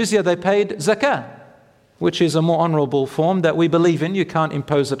pay a jizya, they paid zakah, which is a more honorable form that we believe in. You can't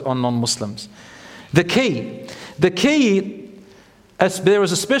impose it on non-Muslims. The key, there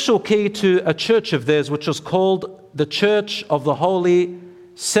was a special key to a church of theirs which was called the Church of the Holy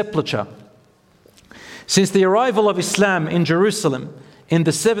Sepulchre. Since the arrival of Islam in Jerusalem in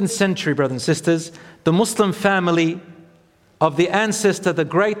the 7th century, brothers and sisters, the Muslim family of the ancestor, the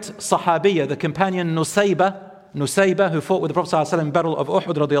great Sahabiya, the companion Nusayba, who fought with the Prophet ﷺ in the Battle of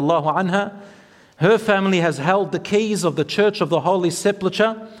Uhud radiallahu anha, her family has held the keys of the Church of the Holy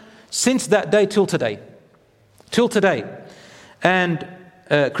Sepulchre since that day till today. Till today. And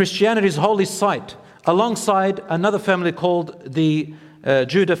Christianity's holy site, alongside another family called the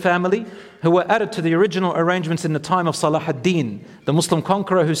Judah family, who were added to the original arrangements in the time of Salah ad-Din, the Muslim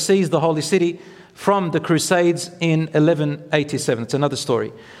conqueror who seized the holy city from the Crusades in 1187. It's another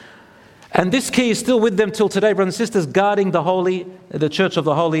story. And this key is still with them till today, brothers and sisters, guarding the Church of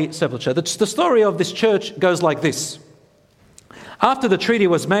the Holy Sepulchre. The story of this church goes like this. After the treaty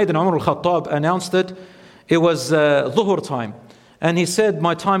was made and Umar al-Khattab announced it, it was Dhuhr time. And he said,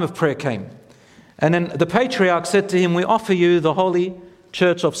 my time of prayer came. And then the patriarch said to him, we offer you the Holy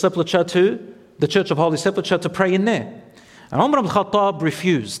Church of Sepulchre the Church of Holy Sepulchre to pray in there. And Umar al-Khattab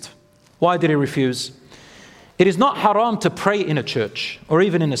refused. Why did he refuse? It is not haram to pray in a church or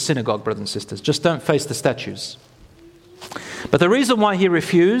even in a synagogue, brothers and sisters. Just don't face the statues. But the reason why he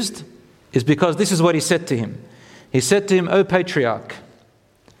refused is because this is what he said to him. He said to him, O patriarch,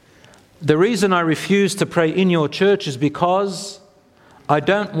 the reason I refuse to pray in your church is because I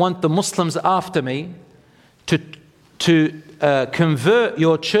don't want the Muslims after me to convert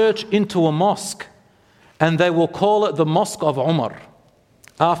your church into a mosque, and they will call it the Mosque of Umar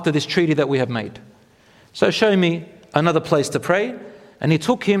after this treaty that we have made. So show me another place to pray. And he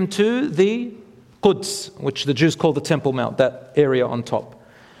took him to the Quds, which the Jews call the Temple Mount, that area on top.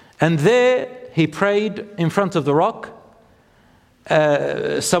 And there he prayed in front of the rock,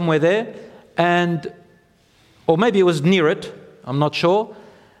 somewhere there, or maybe it was near it, I'm not sure.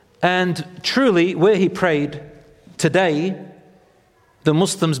 And truly, where he prayed today, the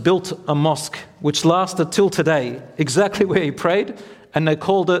Muslims built a mosque which lasted till today, exactly where he prayed, and they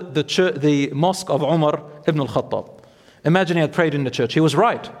called it the Mosque of Umar ibn al-Khattab. Imagine he had prayed in the church. He was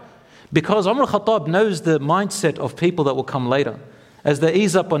right, because Umar al-Khattab knows the mindset of people that will come later. As they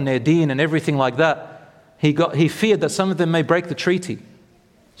ease up on their deen and everything like that, he feared that some of them may break the treaty.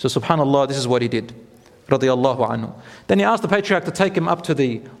 So subhanAllah, this is what he did. radiallahu anhu. Then he asked the patriarch to take him up to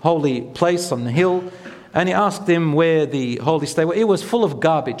the holy place on the hill, and he asked him where the holy state was. It was full of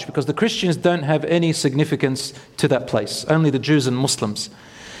garbage because the Christians don't have any significance to that place, only the Jews and Muslims.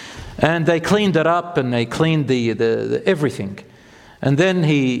 And they cleaned it up and they cleaned the everything. And then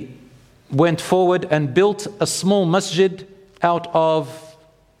he went forward and built a small masjid out of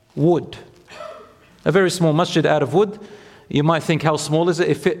wood. A very small masjid out of wood. You might think, how small is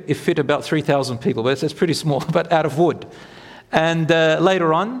it? It fit about 3,000 people, but it's pretty small, but out of wood. And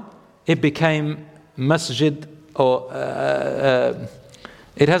later on, it became masjid, or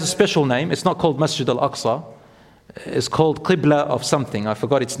it has a special name. It's not called Masjid al-Aqsa. It's called Qibla of something. I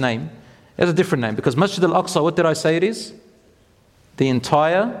forgot its name. It has a different name, because Masjid al-Aqsa, what did I say it is? The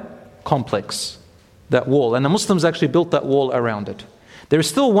entire complex, that wall. And the Muslims actually built that wall around it. There is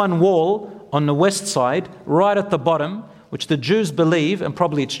still one wall on the west side, right at the bottom, which the Jews believe, and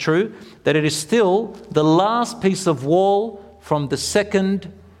probably it's true, that it is still the last piece of wall from the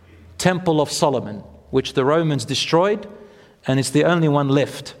second Temple of Solomon, which the Romans destroyed, and it's the only one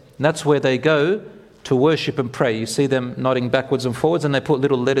left. And that's where they go to worship and pray. You see them nodding backwards and forwards, and they put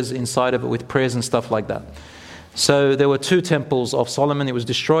little letters inside of it with prayers and stuff like that. So there were two temples of Solomon. It was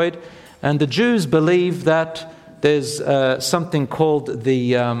destroyed, and the Jews believe that there's something called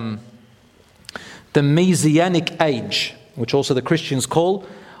the Messianic age, which also the Christians call,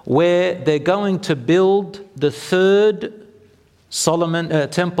 where they're going to build the third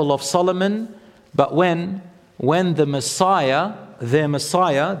Temple of Solomon, but when the Messiah, their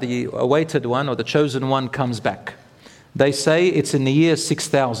Messiah, the awaited one or the chosen one, comes back. They say it's in the year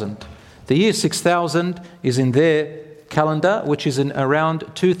 6000. The year 6000 is in their calendar, which is in around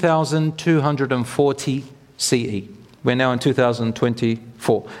 2240 CE. We're now in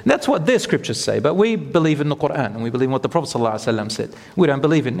 2024. And that's what their scriptures say, but we believe in the Quran and we believe in what the Prophet ﷺ said. We don't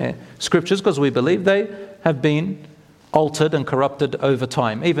believe in their scriptures because we believe they have been altered and corrupted over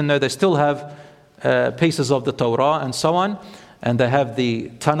time, even though they still have pieces of the Torah and so on, and they have the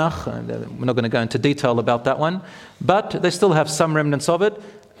Tanakh, and we're not going to go into detail about that one, but they still have some remnants of it.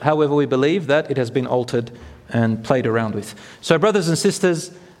 However, we believe that it has been altered and played around with. So brothers and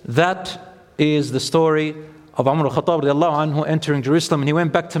sisters, that is the story of Umar al-Khattab radiallahu anhu entering Jerusalem, and he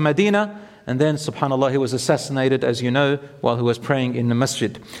went back to Medina, and then subhanAllah he was assassinated, as you know, while he was praying in the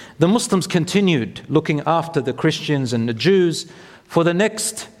masjid. The Muslims continued looking after the Christians and the Jews for the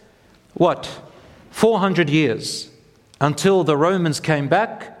next 400 years, until the Romans came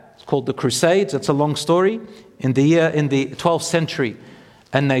back. It's called the Crusades. It's a long story. In the 12th century,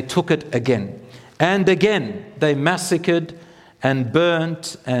 and they took it again. And again, they massacred and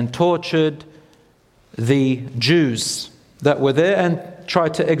burnt and tortured the Jews that were there and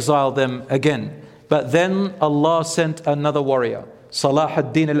tried to exile them again. But then Allah sent another warrior, Salah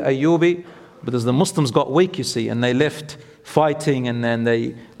ad-Din al-Ayyubi, because the Muslims got weak, you see, and they left fighting, and then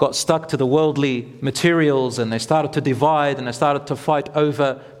they got stuck to the worldly materials, and they started to divide, and they started to fight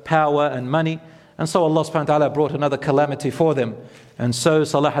over power and money. And so Allah subhanahu wa ta'ala brought another calamity for them. And so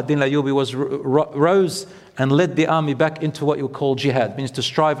Salah ad-Din al-Ayyubi rose and led the army back into what you call jihad, means to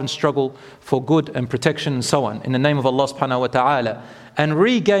strive and struggle for good and protection and so on, in the name of Allah subhanahu wa ta'ala, and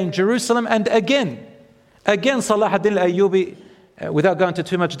regain Jerusalem. And again Salah ad-Din al-Ayyubi, without going into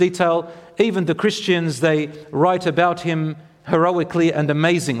too much detail, even the Christians, they write about him heroically and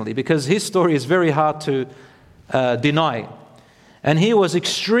amazingly, because his story is very hard to deny. And he was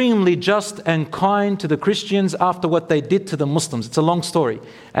extremely just and kind to the Christians after what they did to the Muslims. It's a long story.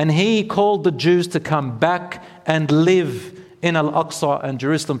 And he called the Jews to come back and live in Al-Aqsa and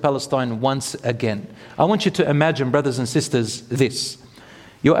Jerusalem, Palestine once again. I want you to imagine, brothers and sisters, this.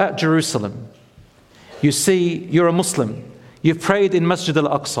 You're at Jerusalem. You see, you're a Muslim. You've prayed in Masjid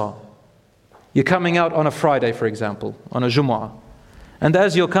Al-Aqsa. You're coming out on a Friday, for example, on a Jumu'ah. And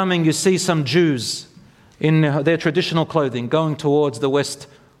as you're coming, you see some Jews in their traditional clothing going towards the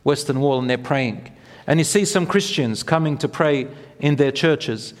western wall, and they're praying. And you see some Christians coming to pray in their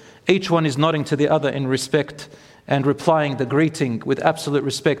churches. Each one is nodding to the other in respect and replying the greeting with absolute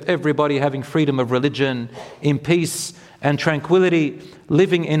respect. Everybody having freedom of religion, in peace and tranquility,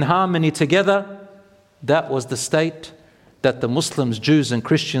 living in harmony together. That was the state that the Muslims, Jews and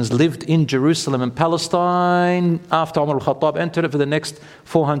Christians lived in Jerusalem and Palestine after Umar al-Khattab entered it for the next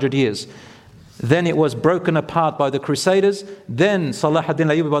 400 years. Then it was broken apart by the Crusaders. Then Salah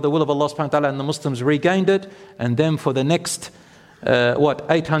ad-Din al-Ayyubi, by the will of Allah subhanahu wa ta'ala, and the Muslims regained it. And then for the next, how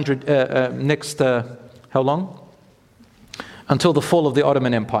long? Until the fall of the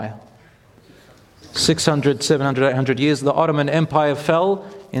Ottoman Empire. 600, 700, 800 years. The Ottoman Empire fell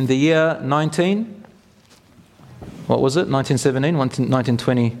in the year 1917,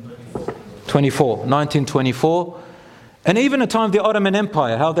 1920, 1924. And even at the time of the Ottoman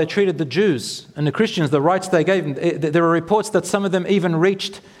Empire, how they treated the Jews and the Christians, the rights they gave them. There are reports that some of them even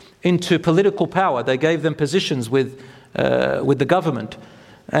reached into political power. They gave them positions with the government.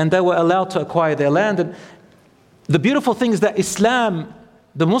 And they were allowed to acquire their land. And the beautiful thing is that Islam,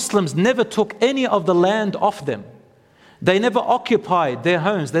 the Muslims, never took any of the land off them. They never occupied their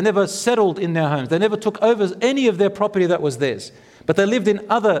homes. They never settled in their homes. They never took over any of their property that was theirs. But they lived in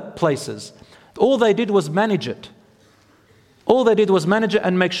other places. All they did was manage it. All they did was manage it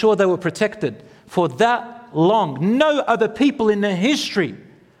and make sure they were protected for that long. No other people in the history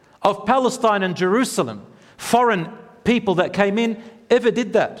of Palestine and Jerusalem, foreign people that came in, ever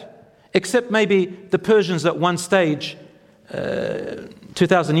did that. Except maybe the Persians at one stage,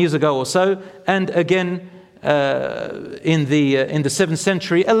 2,000 years ago or so, and again in the 7th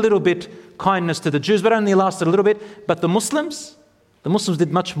century, a little bit kindness to the Jews, but only lasted a little bit. But the Muslims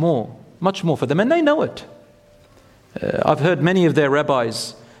did much more for them, and they know it. I've heard many of their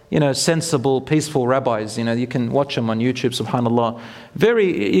rabbis, sensible, peaceful rabbis. You can watch them on YouTube, subhanallah.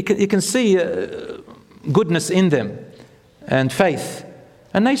 You can see goodness in them and faith.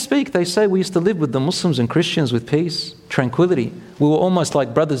 And they say, we used to live with the Muslims and Christians with peace, tranquility. We were almost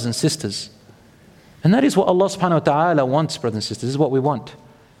like brothers and sisters. And that is what Allah subhanahu wa ta'ala wants, brothers and sisters. This is what we want.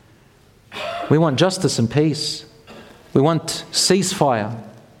 We want justice and peace. We want ceasefire.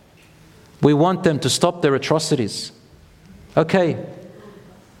 We want them to stop their atrocities. Okay,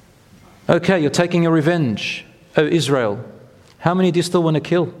 you're taking your revenge, oh Israel. How many do you still want to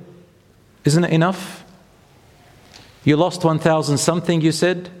kill? Isn't it enough? You lost 1,000 something, you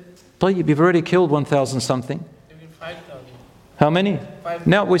said? You've already killed 1,000 something. 5,000. How many? 5,000.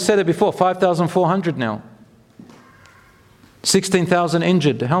 Now, we said it before, 5,400 now. 16,000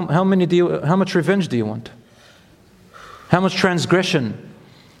 injured. How much revenge do you want? How much transgression?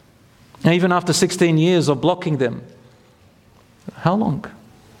 And even after 16 years of blocking them, how long?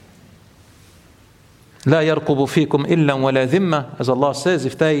 لا يرقب فيكم إلا ولا ذمة, as Allah says,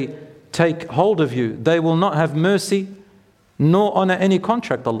 if they take hold of you, they will not have mercy nor honor any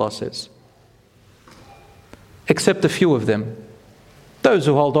contract, Allah says. Except a few of them. Those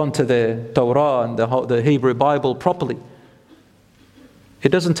who hold on to their Torah and the Hebrew Bible properly. It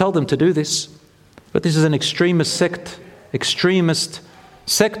doesn't tell them to do this. But this is an extremist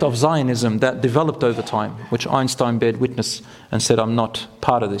sect of Zionism that developed over time, which Einstein bared witness and said, I'm not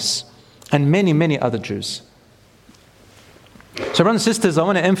part of this. And many, many other Jews. So brothers and sisters, I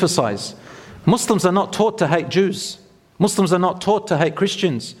want to emphasize, Muslims are not taught to hate Jews. Muslims are not taught to hate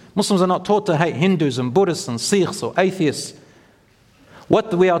Christians. Muslims are not taught to hate Hindus and Buddhists and Sikhs or atheists.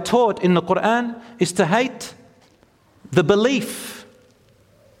 What we are taught in the Quran is to hate the belief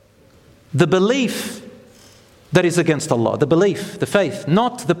that is against Allah, the belief, the faith,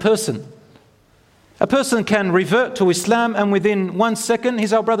 not the person. A person can revert to Islam and within 1 second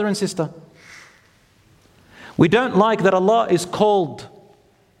he's our brother and sister. We don't like that Allah is called,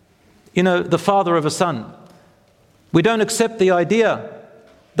 the father of a son. We don't accept the idea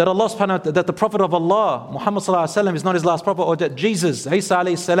that that the Prophet of Allah, Muhammad sallallahu alaihi wasallam, is not his last prophet, or that Jesus, Isa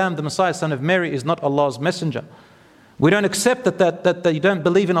alayhi salam, the Messiah, son of Mary, is not Allah's messenger. We don't accept that you don't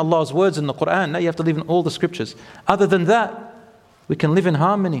believe in Allah's words in the Quran. No, you have to believe in all the scriptures. Other than that, we can live in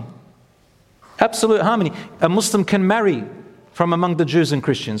harmony. Absolute harmony. A Muslim can marry from among the Jews and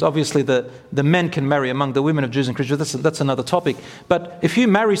Christians. Obviously, the men can marry among the women of Jews and Christians. That's another topic. But if you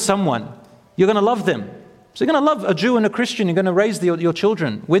marry someone, you're going to love them. So you're going to love a Jew and a Christian. You're going to raise your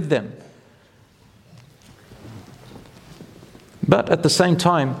children with them. But at the same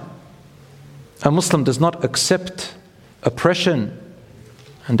time, a Muslim does not accept oppression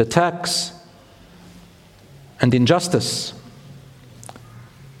and attacks and injustice.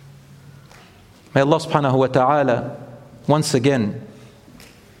 May Allah subhanahu wa ta'ala once again,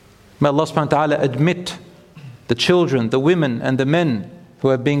 may Allah subhanahu wa ta'ala admit the children, the women and the men who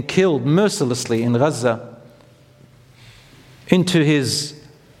have been killed mercilessly in Gaza into his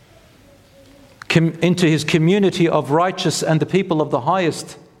community of righteous and the people of the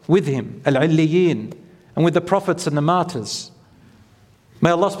highest with him, al-Illiyin, and with the prophets and the martyrs.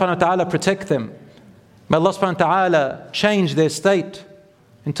 May Allah subhanahu wa ta'ala protect them. May Allah subhanahu wa ta'ala change their state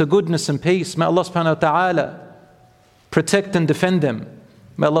into goodness and peace. May Allah subhanahu wa ta'ala protect and defend them.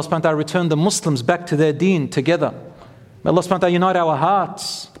 May Allah subhanahu wa ta'ala return the Muslims back to their deen together. May Allah subhanahu wa ta'ala unite our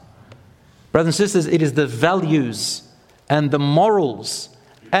hearts. Brothers and sisters, it is the values and the morals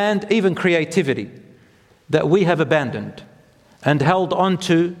and even creativity that we have abandoned and held on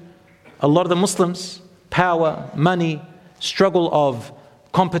to. A lot of the Muslims, power, money, struggle of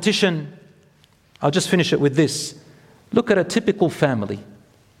competition. I'll just finish it with this. Look at a typical family.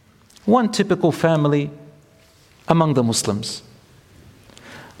 One typical family among the Muslims.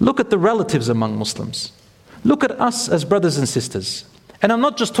 Look at the relatives among Muslims. Look at us as brothers and sisters. And I'm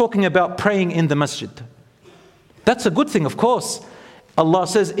not just talking about praying in the masjid. That's a good thing, of course. Allah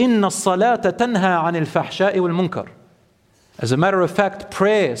says, إِنَّ الصَّلَاةَ تَنْهَى عَنِ الْفَحْشَاءِ وَالْمُنْكَرِ. As a matter of fact,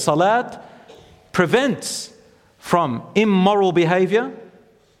 prayer, salat, prevents from immoral behavior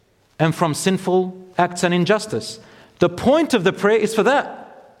and from sinful acts and injustice. The point of the prayer is for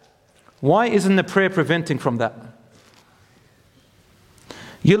that. Why isn't the prayer preventing from that?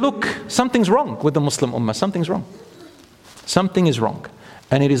 You look, something's wrong with the Muslim Ummah. Something's wrong. Something is wrong.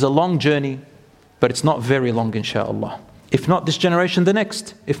 And it is a long journey, but it's not very long, inshaAllah. If not this generation, the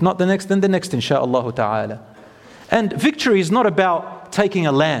next. If not the next, then the next, inshaAllah ta'ala. And victory is not about taking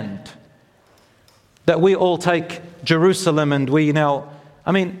a land. That we all take Jerusalem and we now...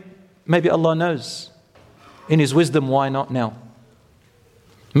 I mean, maybe Allah knows. In His wisdom, why not now?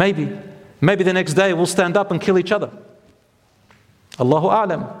 Maybe the next day we'll stand up and kill each other. Allahu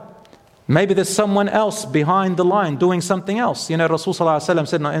A'lam. Maybe there's someone else behind the line doing something else. You know, Rasul Sallallahu Alaihi Wasallam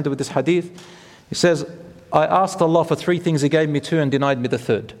said, and I end with this hadith, he says, I asked Allah for 3 things, He gave me 2 and denied me the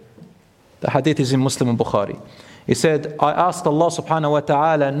 3rd. The hadith is in Muslim and Bukhari. He said, I asked Allah subhanahu wa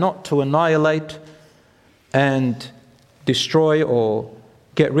ta'ala not to annihilate and destroy or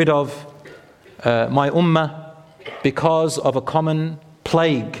get rid of my ummah because of a common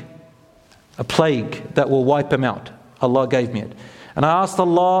plague, a plague that will wipe them out. Allah gave me it. And I asked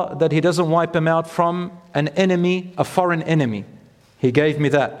Allah that He doesn't wipe them out from an enemy, a foreign enemy. He gave me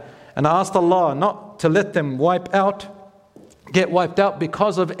that. And I asked Allah not to let them get wiped out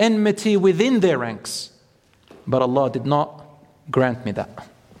because of enmity within their ranks. But Allah did not grant me that.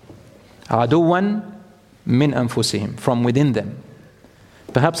 عَدُوًا مِنْ أَنفُسِهِمْ, from within them.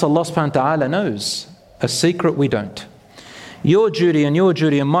 Perhaps Allah subhanahu wa ta'ala knows a secret we don't. Your duty and your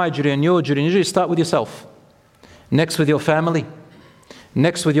duty and my duty and your duty start with yourself. Next with your family.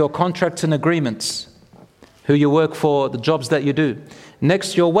 Next with your contracts and agreements. Who you work for, the jobs that you do.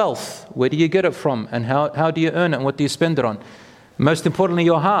 Next, your wealth. Where do you get it from? And how do you earn it? And what do you spend it on? Most importantly,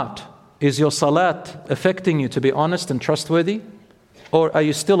 your heart. Is your salat affecting you to be honest and trustworthy? Or are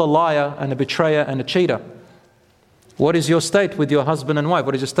you still a liar and a betrayer and a cheater? What is your state with your husband and wife?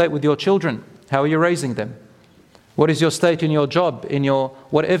 What is your state with your children? How are you raising them? What is your state in your job, in your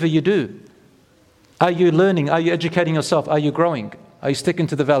whatever you do? Are you learning? Are you educating yourself? Are you growing? Are you sticking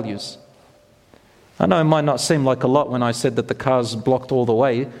to the values? I know it might not seem like a lot when I said that the car's blocked all the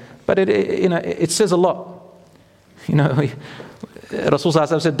way, but it says a lot. You know, Rasul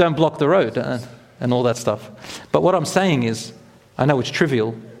said, don't block the road and all that stuff. But what I'm saying is, I know it's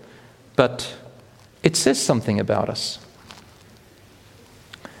trivial, but it says something about us.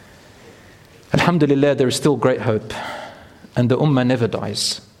 Alhamdulillah, there is still great hope, and the ummah never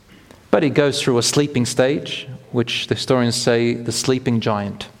dies. But it goes through a sleeping stage, which the historians say the sleeping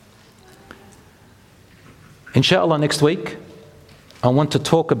giant. Inshallah, next week, I want to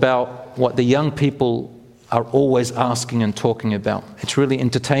talk about what the young people are always asking and talking about. It's really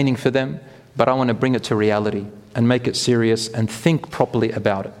entertaining for them, but I want to bring it to reality and make it serious and think properly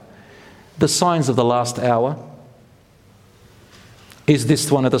about it. The signs of the last hour. Is this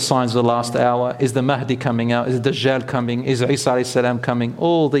one of the signs of the last hour? Is the Mahdi coming out? Is the Dajjal coming? Is Isa alayhi salam coming?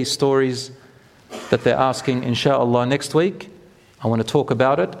 All these stories that they're asking, inshallah, next week, I want to talk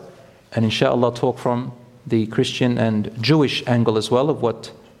about it, and inshallah talk from the Christian and Jewish angle as well of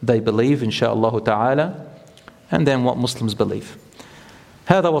what they believe, inshallah ta'ala, and then what Muslims believe.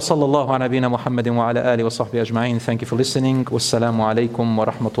 هذا وصلى الله على نبينا محمد وعلى آله وصحبه أجمعين. Thank you for listening. والسلام عليكم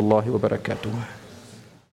ورحمة الله وبركاته.